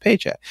somebody's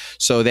paycheck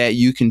so that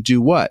you can do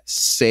what?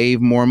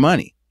 Save more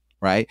money,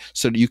 right?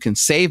 So that you can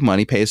save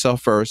money, pay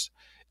yourself first,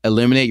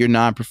 eliminate your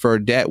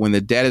non-preferred debt. When the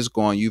debt is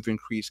gone, you've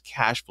increased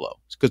cash flow.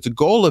 Because the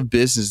goal of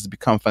business is to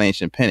become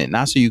financially independent,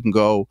 not so you can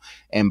go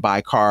and buy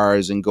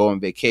cars and go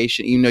on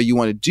vacation, even though you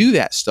want to do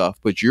that stuff,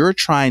 but you're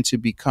trying to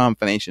become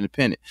financially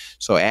independent.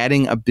 So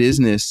adding a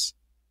business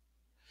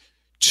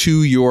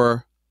to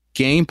your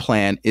game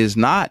plan is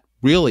not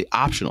really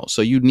optional.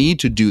 So you need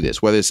to do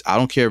this, whether it's, I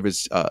don't care if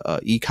it's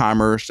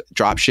e-commerce,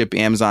 drop shipping,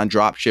 Amazon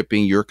drop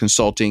shipping, you're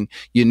consulting,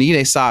 you need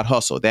a side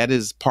hustle. That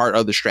is part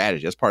of the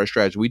strategy. That's part of the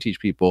strategy we teach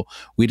people.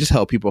 We just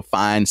help people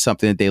find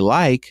something that they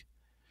like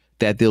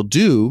that they'll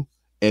do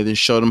and then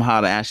show them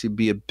how to actually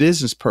be a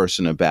business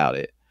person about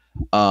it.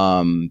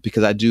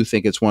 Because I do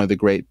think it's one of the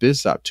great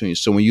business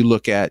opportunities. So when you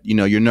look at,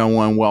 your number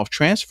one wealth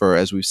transfer,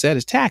 as we've said,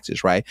 is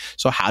taxes, right?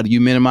 So how do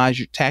you minimize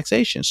your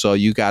taxation? So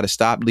you got to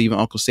stop leaving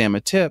Uncle Sam a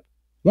tip.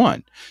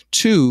 1.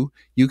 2,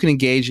 you can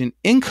engage in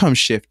income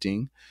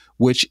shifting,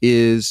 which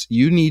is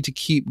you need to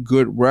keep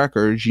good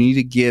records. You need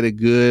to get a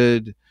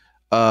good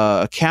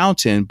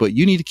accountant, but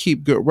you need to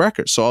keep good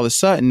records. So all of a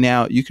sudden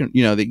now you can,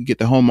 that you get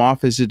the home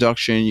office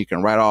deduction. You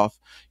can write off,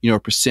 a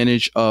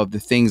percentage of the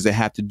things that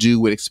have to do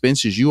with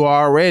expenses you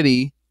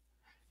already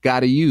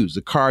got to use,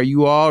 the car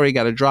you already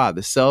got to drive,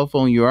 the cell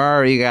phone you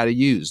already got to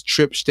use,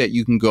 trips that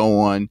you can go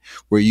on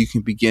where you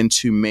can begin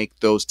to make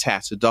those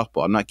tax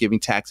deductible. I'm not giving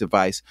tax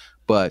advice,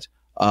 but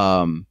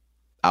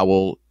I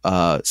will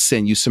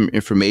send you some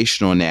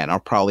information on that.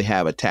 I'll probably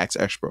have a tax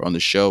expert on the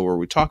show where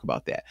we talk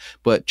about that.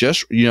 But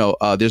just,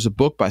 there's a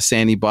book by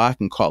Sandy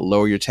Bachman called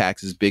Lower Your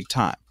Taxes Big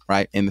Time,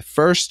 right? In the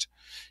first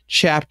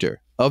chapter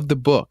of the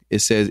book, it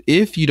says,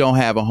 if you don't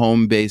have a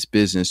home-based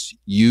business,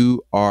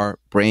 you are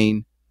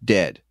brain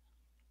dead.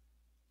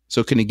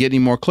 So can it get any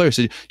more clear?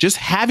 So just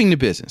having the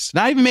business,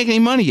 not even making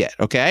any money yet.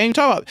 Okay. I ain't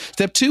talking about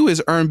step 2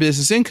 is earn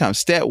business income.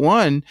 Step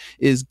 1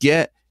 is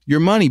get your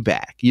money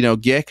back,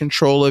 get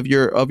control of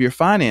your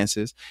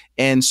finances.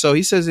 And so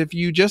he says, if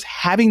you just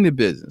having the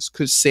business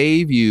could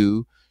save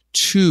you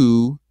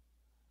 $2,000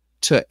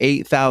 to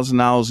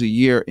 $8,000 a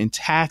year in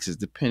taxes,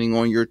 depending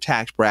on your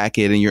tax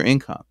bracket and your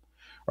income.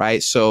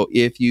 Right. So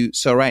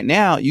right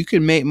now you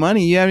can make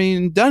money. You haven't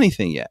even done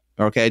anything yet.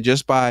 Okay.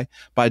 Just by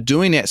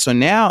doing that. So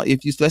now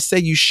let's say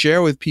you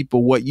share with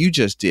people what you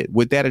just did,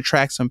 would that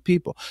attract some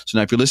people? So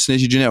now if you're listening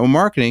to network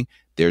marketing,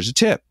 there's a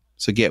tip.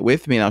 So get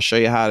with me and I'll show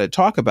you how to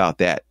talk about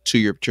that to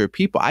your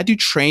people. I do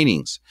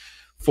trainings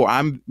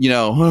one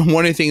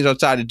of the things I'll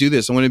try to do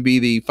this. I want to be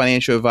the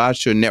financial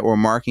advisor to a network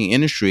marketing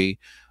industry.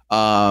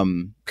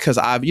 Because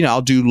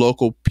I'll do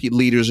local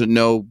leaders that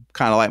know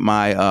kind of like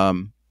my,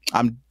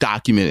 I'm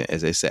documented,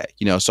 as they say,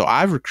 so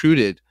I've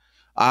recruited,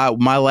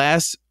 my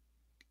last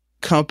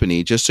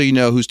company, just so you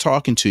know who's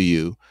talking to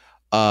you.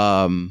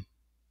 In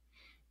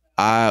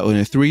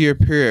a 3-year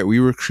period,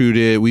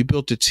 we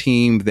built a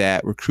team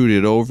that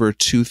recruited over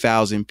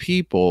 2,000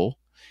 people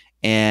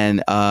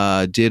and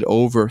did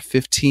over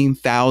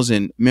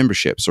 15,000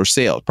 memberships or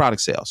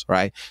product sales,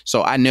 right?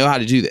 So I know how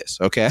to do this,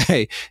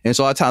 okay? And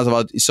so a lot of times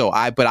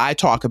I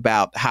talk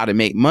about how to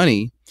make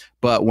money,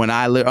 but when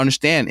I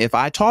understand, if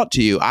I talk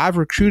to you, I've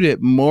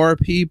recruited more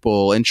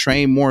people and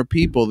trained more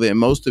people than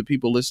most of the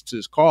people listen to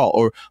this call,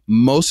 or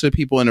most of the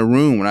people in the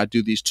room when I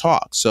do these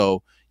talks.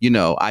 So,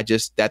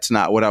 that's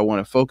not what I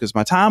want to focus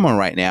my time on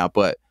right now,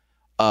 but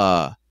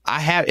I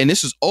have, and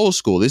this is old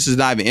school. This is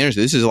not even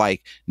interesting. This is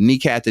like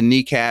kneecap to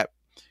kneecap,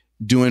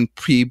 doing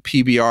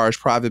PBRs,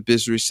 private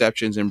business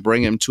receptions, and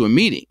bring them to a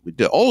meeting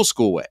the old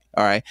school way.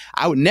 All right.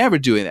 I would never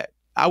do that.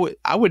 I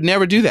would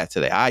never do that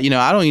today. I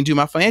don't even do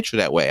my financial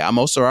that way.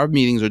 Most of our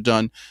meetings are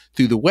done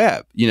through the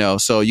web,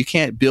 so you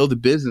can't build a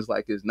business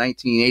like it's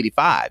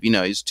 1985,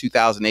 it's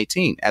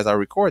 2018 as I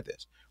record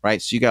this.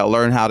 Right. So you got to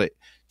learn how to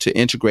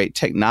integrate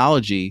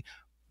technology.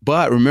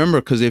 But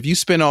remember, because if you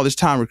spend all this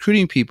time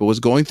recruiting people, what's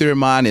going through their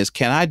mind is,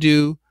 can I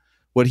do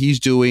what he's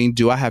doing?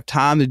 Do I have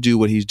time to do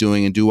what he's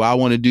doing? And do I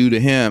want to do to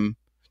him,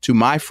 to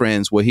my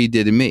friends, what he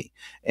did to me?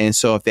 And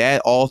so if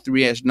that all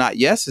three is not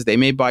yeses, they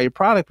may buy your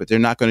product, but they're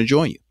not going to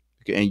join you.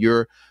 Okay? And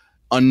you're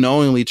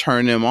unknowingly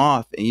turning them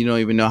off and you don't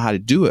even know how to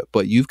do it.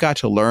 But you've got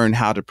to learn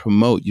how to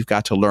promote. You've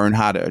got to learn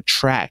how to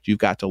attract. You've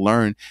got to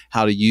learn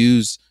how to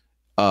use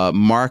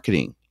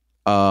marketing,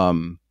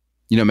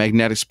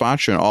 magnetic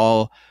sponsor. And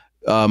all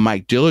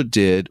Mike Dillard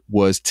did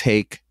was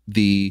take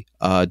the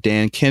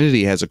Dan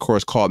Kennedy has a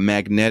course called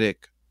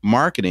Magnetic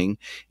Marketing,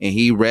 and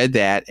he read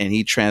that and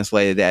he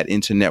translated that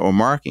into network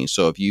marketing.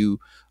 So if you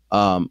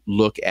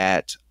look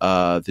at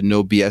the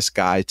No BS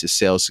Guide to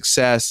Sales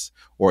Success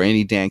or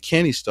any Dan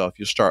Kennedy stuff,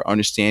 you'll start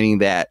understanding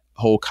that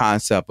whole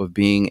concept of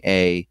being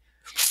a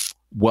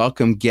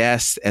welcome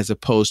guest as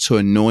opposed to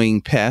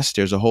annoying pest.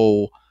 There's a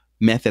whole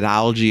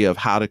methodology of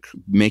how to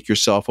make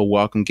yourself a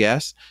welcome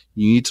guest.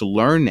 You need to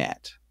learn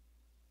that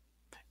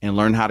and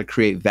learn how to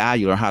create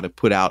value, or how to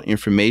put out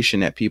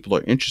information that people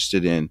are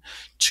interested in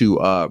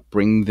to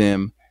bring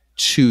them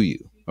to you.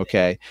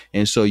 Okay.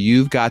 And so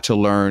you've got to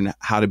learn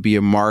how to be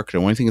a marketer.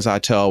 One of the things I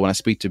tell when I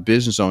speak to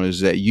business owners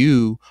is that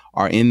you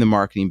are in the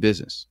marketing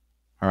business.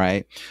 All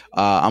right.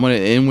 I'm going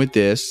to end with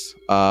this,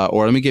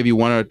 or let me give you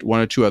one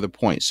or two other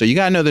points. So you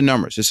got to know the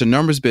numbers. It's a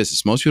numbers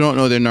business. Most people don't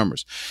know their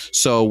numbers.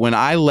 So when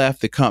I left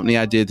the company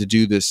I did to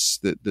do this,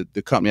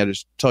 the company I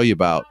just told you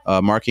about,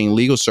 Marketing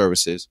Legal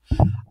Services,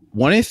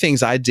 one of the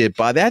things I did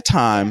by that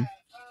time,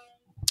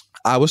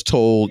 I was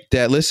told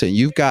that, listen,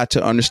 you've got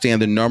to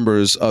understand the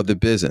numbers of the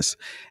business.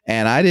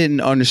 And I didn't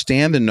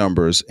understand the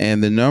numbers.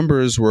 And the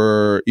numbers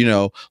were,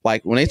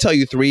 like when they tell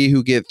you three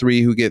who get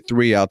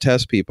three, I'll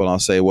test people and I'll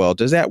say, well,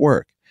 does that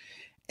work?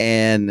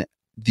 And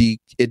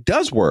it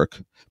does work,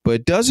 but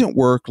it doesn't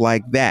work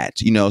like that.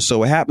 So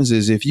what happens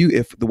is if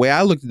the way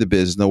I looked at the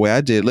business, the way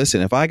I did,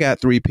 listen, if I got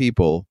 3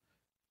 people,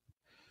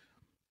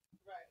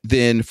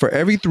 then for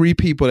every 3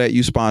 people that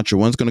you sponsor,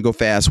 one's going to go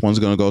fast, one's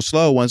going to go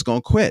slow, one's going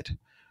to quit.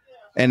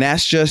 And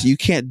that's just, you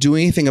can't do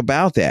anything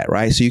about that,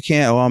 right? So you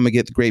can't, I'm going to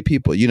get the great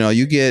people.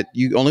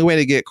 Only way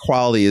to get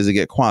quality is to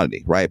get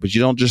quantity, right? But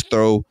you don't just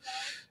throw,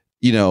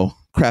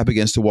 crap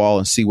against the wall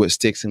and see what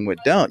sticks and what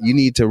don't. You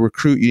need to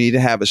recruit. You need to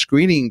have a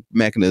screening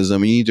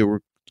mechanism. You need to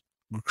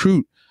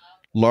recruit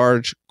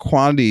large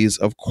quantities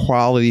of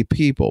quality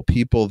people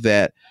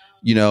that,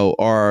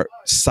 are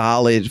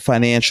solid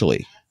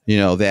financially,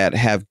 that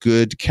have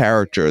good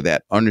character,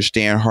 that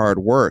understand hard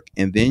work.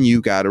 And then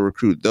you got to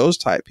recruit those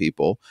type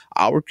people.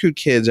 I'll recruit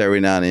kids every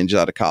now and then just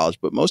out of college,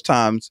 but most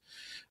times,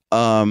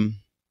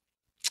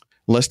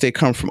 unless they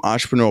come from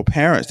entrepreneurial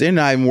parents, they're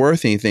not even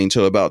worth anything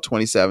till about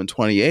 27,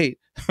 28,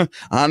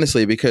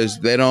 honestly, because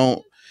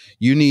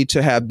you need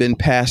to have been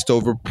passed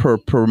over per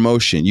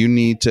promotion. You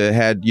need to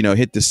have,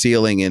 hit the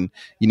ceiling, and,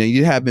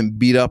 you have been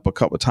beat up a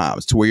couple of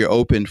times to where you're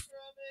open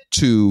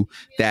to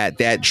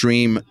that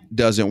dream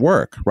doesn't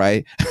work,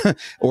 right?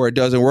 Or it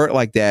doesn't work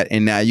like that.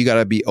 And now you got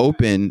to be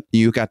open.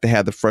 You got to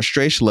have the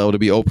frustration level to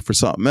be open for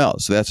something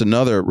else. So that's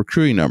another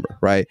recruiting number,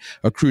 right?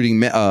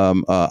 Recruiting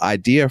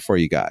idea for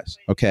you guys.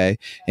 Okay.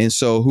 And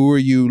so who are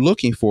you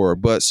looking for?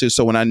 But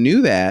so when I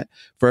knew that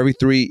for every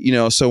three,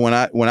 so when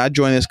I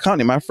joined this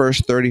company, my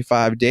first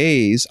 35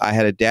 days, I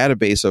had a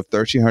database of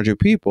 1,300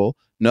 people.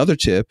 Another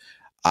tip,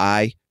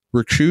 I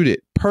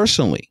recruited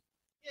personally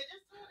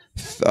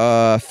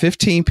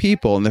 15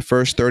 people in the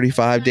first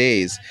 35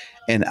 days.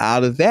 And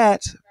out of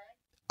that,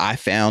 I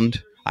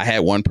had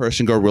one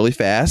person go really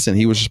fast, and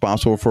he was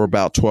responsible for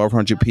about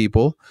 1,200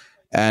 people.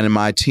 And in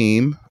my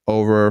team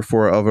over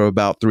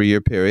about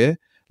 3-year period,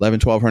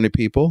 1,200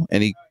 people.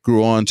 And he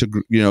grew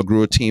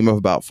a team of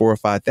about 4,000 or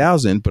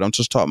 5,000. But I'm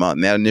just talking about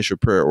in that initial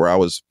period where I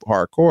was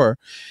hardcore.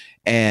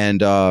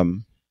 And, I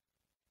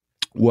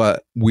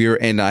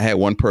had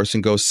one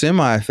person go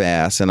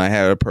semi-fast, and I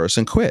had a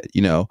person quit,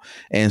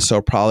 and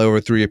so probably over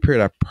a 3-year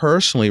period, I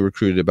personally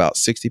recruited about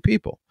 60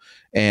 people.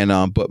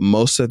 And, but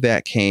most of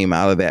that came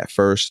out of that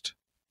first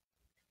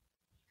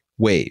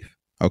wave.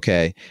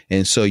 Okay.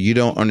 And so you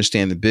don't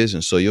understand the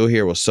business. So you'll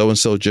hear, well,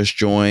 so-and-so just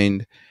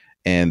joined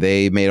and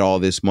they made all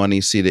this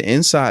money. See, the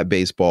inside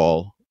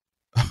baseball,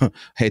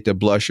 hate to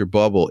blush your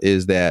bubble,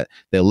 is that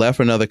they left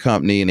another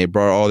company and they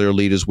brought all their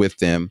leaders with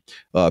them.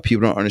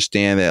 People don't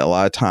understand that a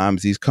lot of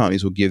times these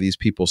companies will give these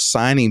people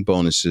signing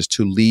bonuses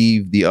to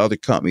leave the other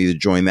company to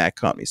join that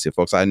company. So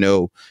folks, I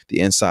know the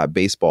inside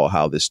baseball,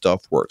 how this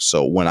stuff works.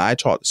 So when I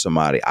talk to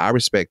somebody, I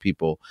respect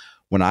people.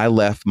 When I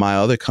left my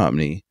other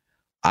company,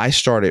 I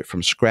started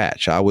from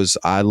scratch. I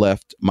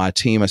left my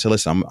team. I said,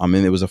 listen,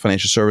 it was a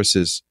financial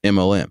services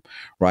MLM,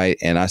 right?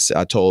 And I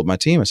told my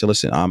team, I said,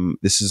 listen,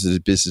 this is a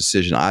business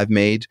decision I've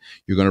made.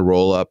 You're going to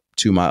roll up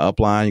to my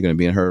upline. You're going to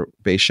be in her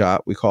base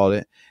shop, we called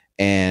it.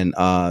 And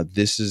I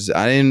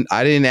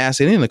didn't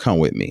ask anyone to come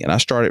with me. And I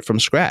started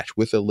from scratch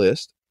with a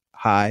list.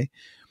 Hi,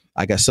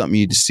 I got something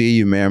you need to see.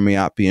 You may or may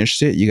not be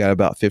interested. You got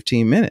about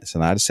 15 minutes.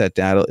 And I just sat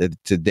down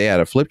today at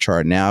a flip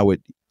chart. Now I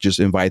would just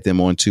invite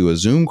them onto a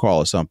Zoom call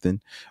or something,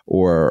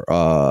 or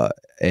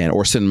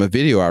send them a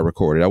video I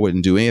recorded. I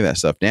wouldn't do any of that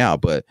stuff now,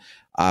 but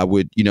I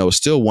would,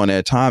 still one at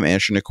a time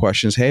answering the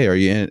questions. Hey, are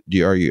you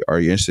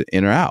interested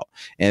in or out?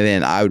 And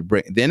then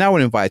I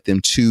would invite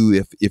them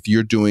to, if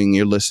you're doing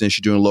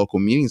local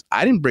meetings.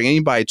 I didn't bring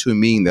anybody to a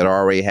meeting that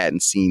already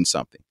hadn't seen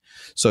something.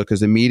 So,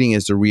 because the meeting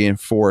is to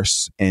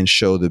reinforce and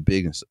show the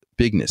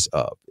bigness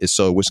of it.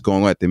 So what's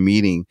going on at the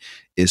meeting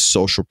is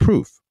social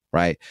proof.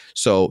 Right.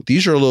 So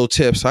these are little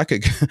tips. I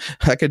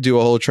could do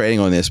a whole training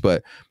on this,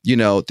 but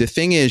the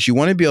thing is, you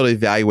want to be able to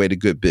evaluate a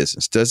good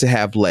business. Does it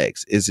have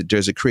legs?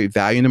 Does it create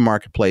value in the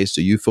marketplace?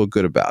 Do you feel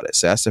good about it?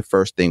 So that's the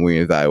first thing when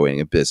you're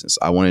evaluating a business.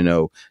 I want to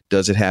know,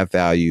 does it have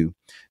value?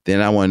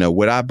 Then I want to know,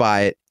 would I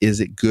buy it?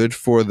 Is it good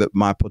for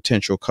my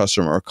potential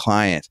customer or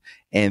client?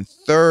 And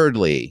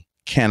thirdly,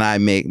 can I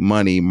make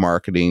money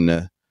marketing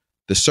the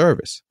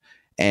service?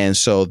 And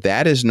so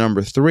that is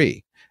number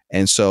 3.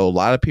 And so a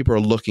lot of people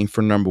are looking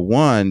for number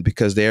 1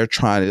 because they're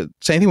trying to,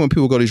 same thing when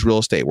people go to these real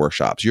estate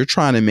workshops, you're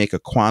trying to make a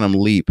quantum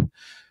leap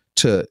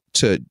to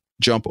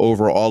jump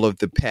over all of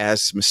the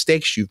past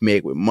mistakes you've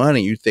made with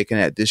money. You're thinking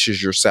that this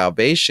is your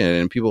salvation,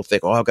 and people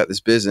think, oh, I've got this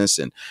business,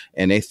 and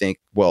they think,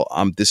 well,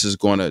 this is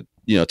going to,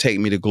 take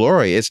me to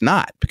glory. It's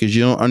not, because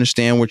you don't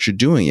understand what you're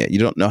doing yet. You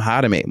don't know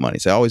how to make money.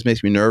 So it always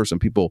makes me nervous when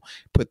people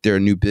put their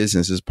new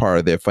business as part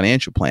of their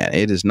financial plan.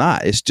 It is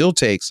not. It still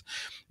takes.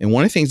 And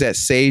one of the things that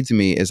saved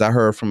me is I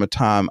heard from a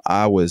time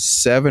I was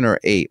 7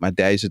 or 8. My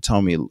dad used to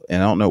tell me, and I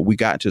don't know, we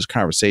got into this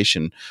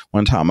conversation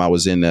one time. I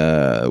was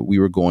we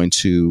were going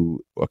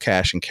to a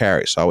cash and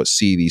carry. So I would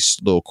see these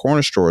little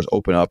corner stores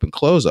open up and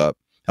close up.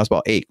 I was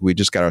about 8. We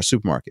just got our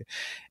supermarket.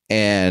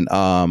 And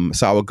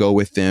so I would go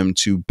with them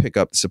to pick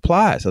up the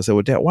supplies. I said,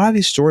 well, Dad, why do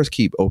these stores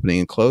keep opening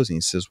and closing?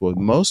 He says, well,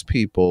 most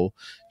people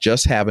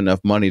just have enough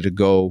money to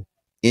go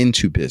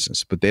into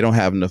business, but they don't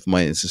have enough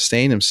money to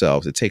sustain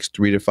themselves. It takes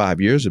 3 to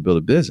 5 years to build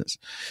a business.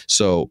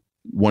 So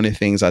one of the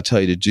things I tell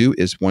you to do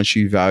is, once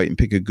you evaluate and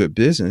pick a good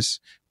business,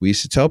 we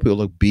used to tell people,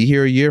 look, be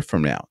here a year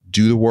from now,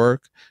 do the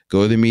work,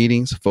 go to the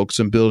meetings, focus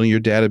on building your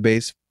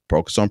database,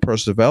 focus on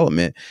personal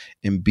development,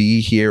 and be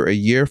here a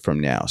year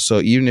from now.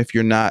 So even if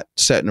you're not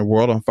setting the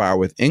world on fire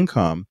with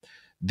income,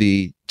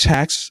 the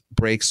tax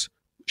breaks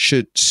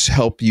should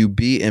help you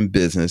be in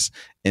business.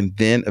 And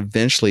then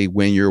eventually,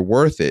 when you're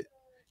worth it,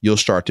 you'll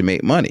start to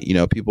make money.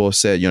 People have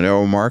said,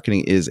 network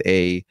marketing is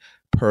a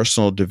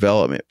personal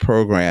development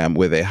program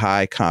with a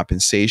high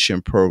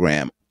compensation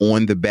program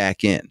on the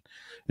back end.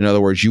 In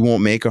other words, you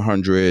won't make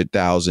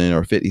 100,000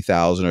 or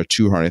 50,000 or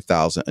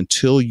 200,000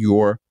 until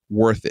you're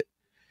worth it.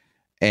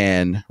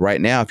 And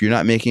right now, if you're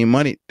not making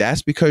money,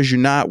 that's because you're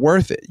not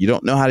worth it. You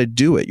don't know how to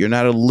do it. You're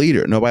not a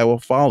leader. Nobody will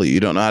follow you.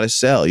 You don't know how to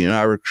sell. You don't know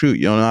how to recruit.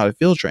 You don't know how to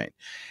field train.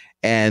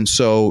 And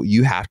so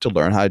you have to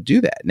learn how to do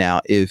that.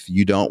 Now, if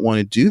you don't want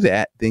to do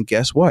that, then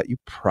guess what? You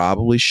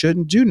probably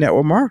shouldn't do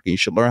network marketing. You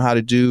should learn how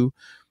to do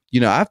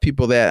I have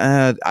people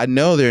that I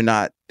know they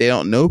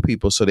don't know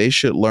people, so they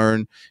should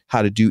learn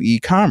how to do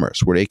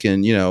e-commerce where they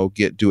can,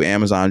 do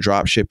Amazon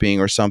drop shipping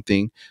or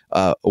something,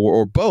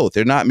 or both.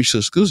 They're not mutually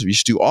exclusive. You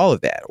should do all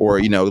of that. Or,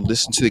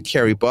 listen to the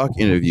Carrie Buck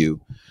interview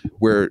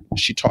where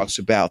she talks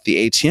about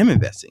the ATM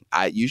investing.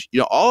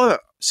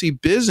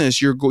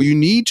 Business, you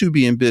need to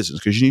be in business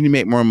because you need to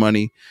make more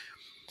money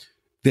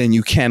than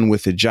you can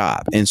with a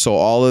job. And so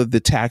all of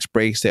the tax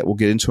breaks that we'll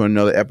get into in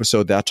another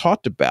episode that I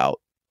talked about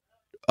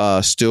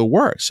still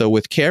work. So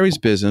with Carrie's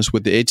business,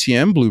 with the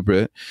ATM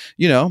blueprint,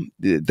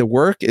 the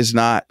work is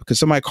not, because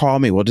somebody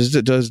called me, well, does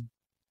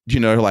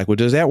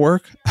that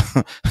work?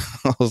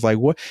 I was like,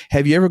 what?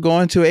 Have you ever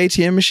gone to an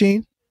ATM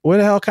machine? What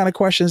the hell kind of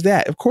question is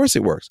that? Of course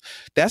it works.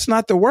 That's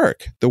not the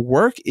work. The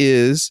work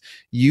is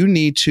you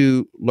need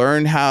to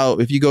learn how,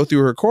 if you go through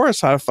her course,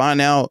 how to find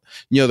out,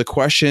 the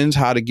questions,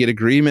 how to get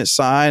agreements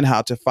signed,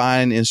 how to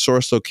find and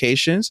source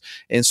locations.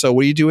 And so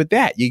what do you do with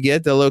that? You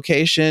get the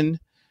location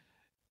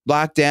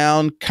locked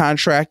down,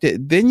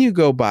 contracted, then you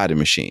go buy the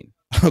machine.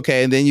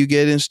 Okay. And then you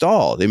get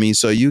installed.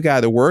 So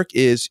the work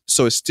is,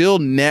 so it's still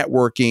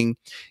networking,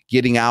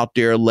 getting out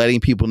there, letting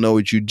people know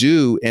what you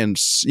do. And,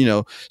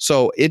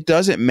 so it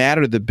doesn't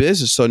matter the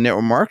business. So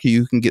network marketing,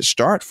 you can get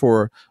started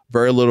for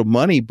very little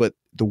money, but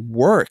the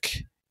work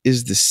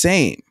is the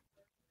same.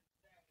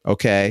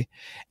 Okay.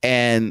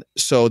 And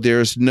so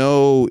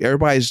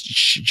everybody's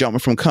jumping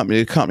from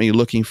company to company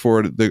looking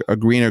for a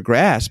greener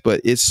grass,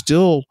 but it's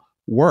still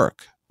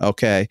work.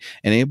 Okay.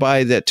 And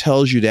anybody that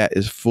tells you that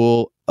is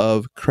full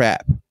of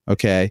crap.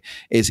 Okay.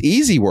 It's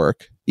easy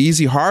work,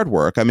 hard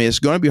work. It's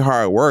going to be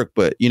hard work,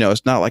 but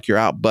it's not like you're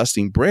out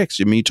busting bricks.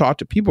 You talk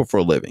to people for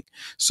a living.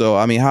 So,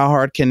 how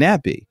hard can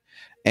that be?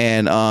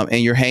 And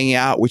you're hanging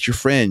out with your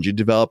friends, you're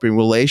developing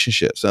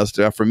relationships.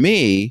 So for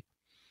me,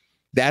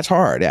 that's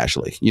hard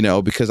actually,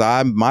 because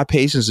my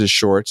patience is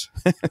short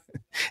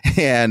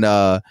and,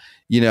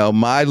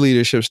 my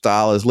leadership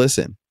style is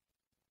listen.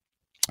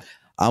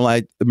 I'm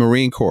like the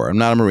Marine Corps. I'm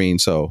not a Marine,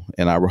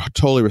 and I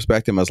totally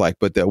respect them. I was like,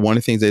 but one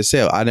of the things they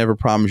say, I never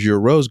promised you a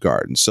rose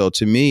garden. So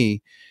to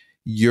me,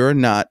 you're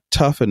not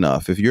tough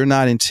enough. If you're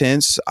not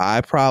intense,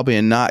 I probably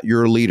am not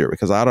your leader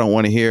because I don't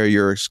want to hear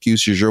your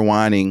excuses, your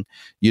whining,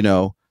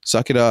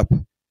 suck it up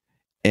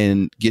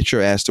and get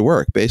your ass to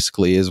work,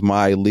 basically is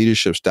my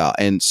leadership style.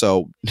 And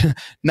so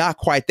not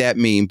quite that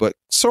mean, but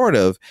sort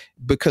of,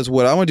 because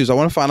what I want to do is I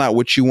want to find out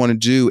what you want to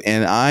do.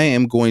 And I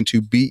am going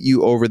to beat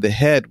you over the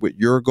head with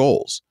your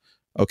goals.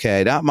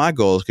 Okay, not my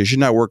goals, because you're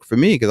not working for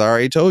me, because I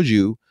already told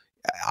you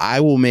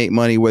I will make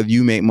money whether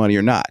you make money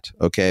or not.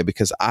 Okay,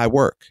 because I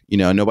work.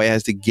 Nobody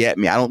has to get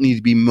me. I don't need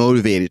to be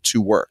motivated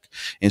to work.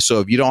 And so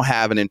if you don't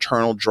have an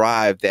internal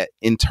drive that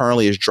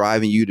internally is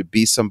driving you to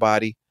be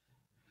somebody,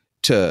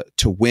 to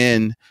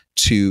win,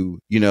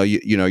 to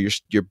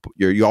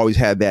you always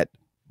have that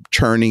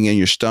churning in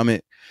your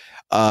stomach.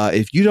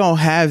 If you don't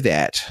have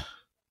that,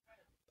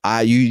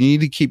 you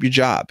need to keep your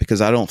job, because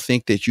I don't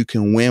think that you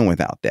can win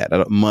without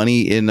that.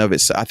 Money in and of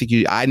itself. I think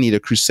I need a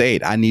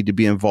crusade. I need to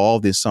be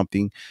involved in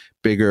something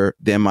bigger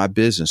than my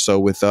business. So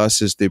with us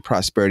is the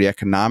prosperity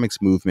economics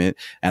movement,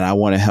 and I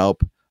want to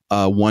help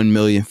 1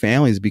 million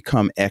families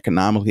become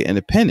economically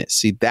independent.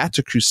 See, that's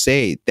a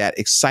crusade that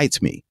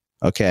excites me.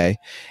 Okay.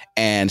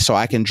 And so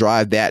I can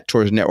drive that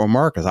towards network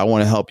marketers. I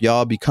want to help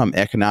y'all become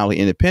economically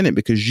independent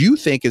because you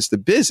think it's the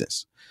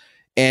business.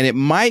 And it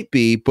might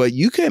be, but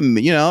you can,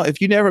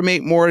 if you never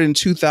make more than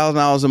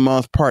 $2,000 a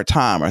month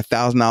part-time, or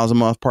 $1,000 a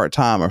month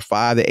part-time, or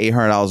 $500 to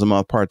 $800 a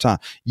month part-time,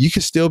 you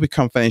can still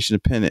become financially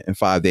independent in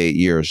 5 to 8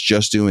 years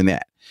just doing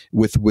that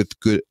with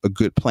a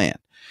good plan.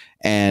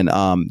 And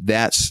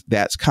that's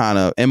kind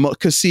of, and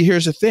because see,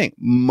 here's the thing.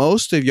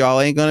 Most of y'all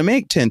ain't going to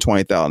make $10,000,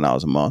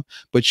 $20,000 a month,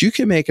 but you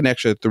can make an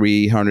extra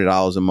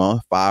 $300 a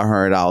month,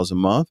 $500 a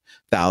month,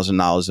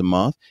 $1,000 a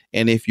month.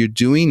 And if you're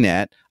doing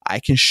that,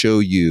 I can show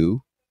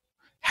you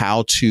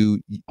how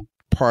to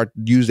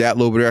use that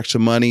little bit of extra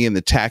money and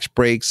the tax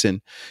breaks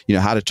and,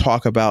 how to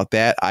talk about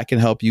that. I can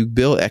help you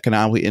build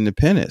economic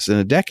independence in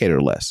a decade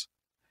or less.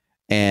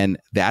 And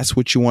that's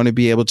what you want to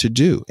be able to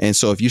do. And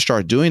so if you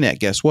start doing that,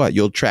 guess what?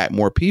 You'll attract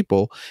more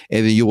people,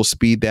 and then you will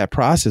speed that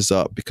process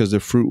up because the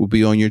fruit will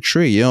be on your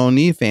tree. You don't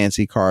need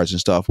fancy cars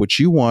and stuff. What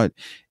you want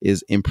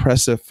is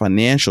impressive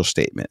financial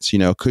statements.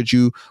 Could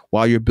you,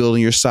 while you're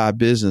building your side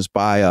business,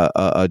 buy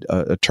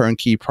a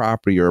turnkey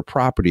property or a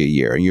property a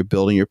year, and you're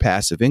building your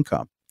passive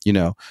income?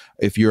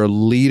 If you're a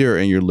leader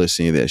and you're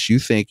listening to this, you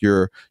think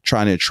you're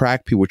trying to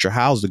attract people with your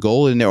house. The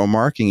goal in network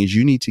marketing is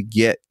you need to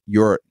get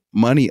your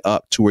money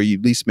up to where you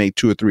at least make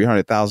 $200,000 or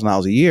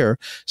 $300,000 a year,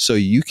 so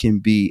you can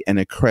be an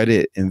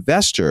accredited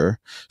investor,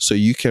 so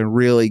you can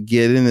really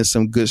get into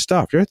some good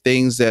stuff. There are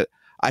things that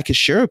I could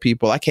share with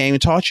people I can't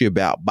even talk to you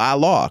about by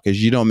law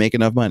because you don't make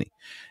enough money.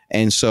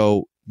 And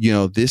so,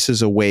 this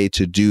is a way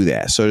to do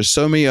that. So there's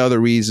so many other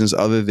reasons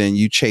other than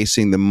you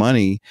chasing the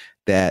money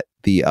that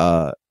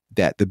the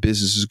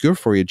business is good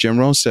for you. Jim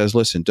Rohn says,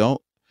 listen,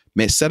 don't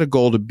set a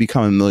goal to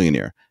become a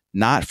millionaire,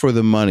 not for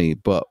the money,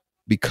 but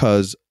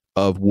because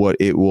of what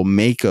it will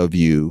make of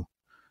you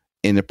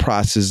in the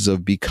process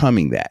of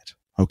becoming that.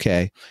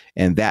 Okay.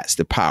 And that's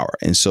the power.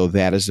 And so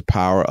that is the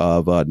power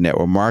of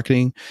network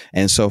marketing.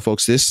 And so,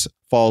 folks, this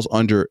falls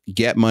under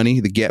get money,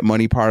 the get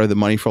money part of the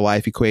money for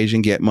life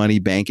equation. Get money,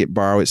 bank it,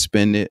 borrow it,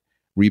 spend it,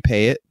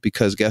 repay it.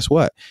 Because guess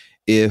what?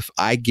 If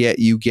I get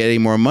you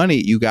getting more money,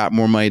 you got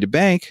more money to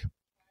bank.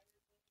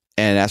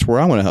 And that's where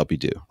I want to help you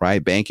do,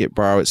 right? Bank it,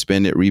 borrow it,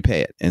 spend it,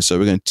 repay it. And so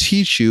we're going to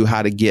teach you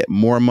how to get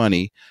more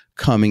money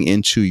coming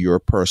into your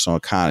personal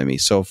economy.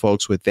 So,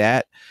 folks, with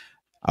that,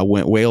 I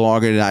went way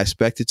longer than I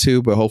expected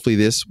to, but hopefully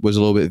this was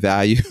a little bit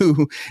value.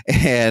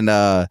 And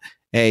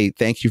hey,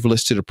 thank you for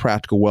listening to the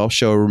Practical Wealth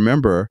Show.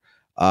 Remember,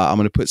 I'm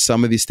going to put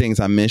some of these things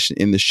I mentioned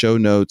in the show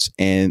notes.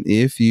 And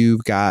if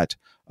you've got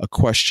a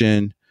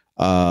question,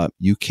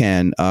 you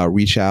can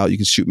reach out. You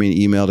can shoot me an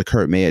email to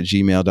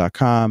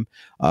kurtmay@gmail.com.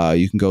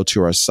 You can go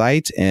to our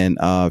site. And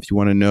if you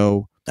want to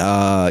know,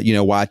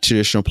 why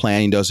traditional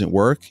planning doesn't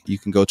work, you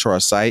can go to our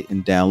site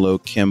and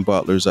download Kim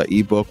Butler's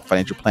ebook,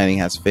 Financial Planning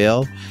Has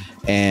Failed.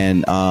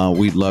 And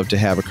we'd love to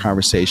have a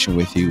conversation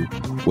with you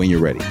when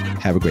you're ready.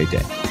 Have a great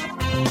day.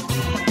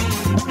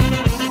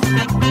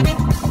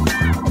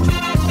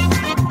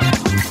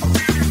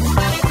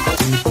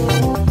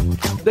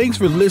 Thanks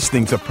for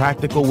listening to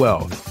Practical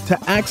Wealth. To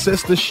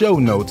access the show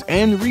notes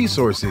and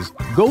resources,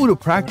 go to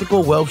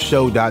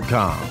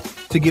practicalwealthshow.com.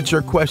 To get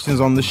your questions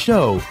on the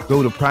show,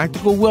 go to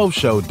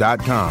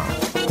practicalwealthshow.com.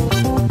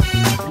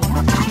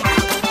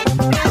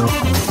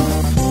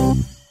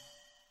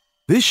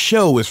 This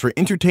show is for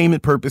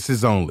entertainment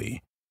purposes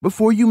only.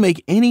 Before you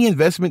make any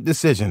investment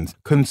decisions,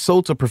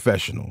 consult a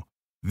professional.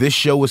 This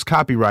show is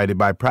copyrighted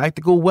by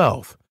Practical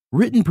Wealth.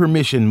 Written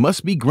permission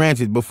must be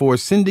granted before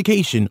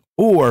syndication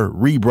or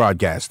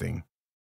rebroadcasting.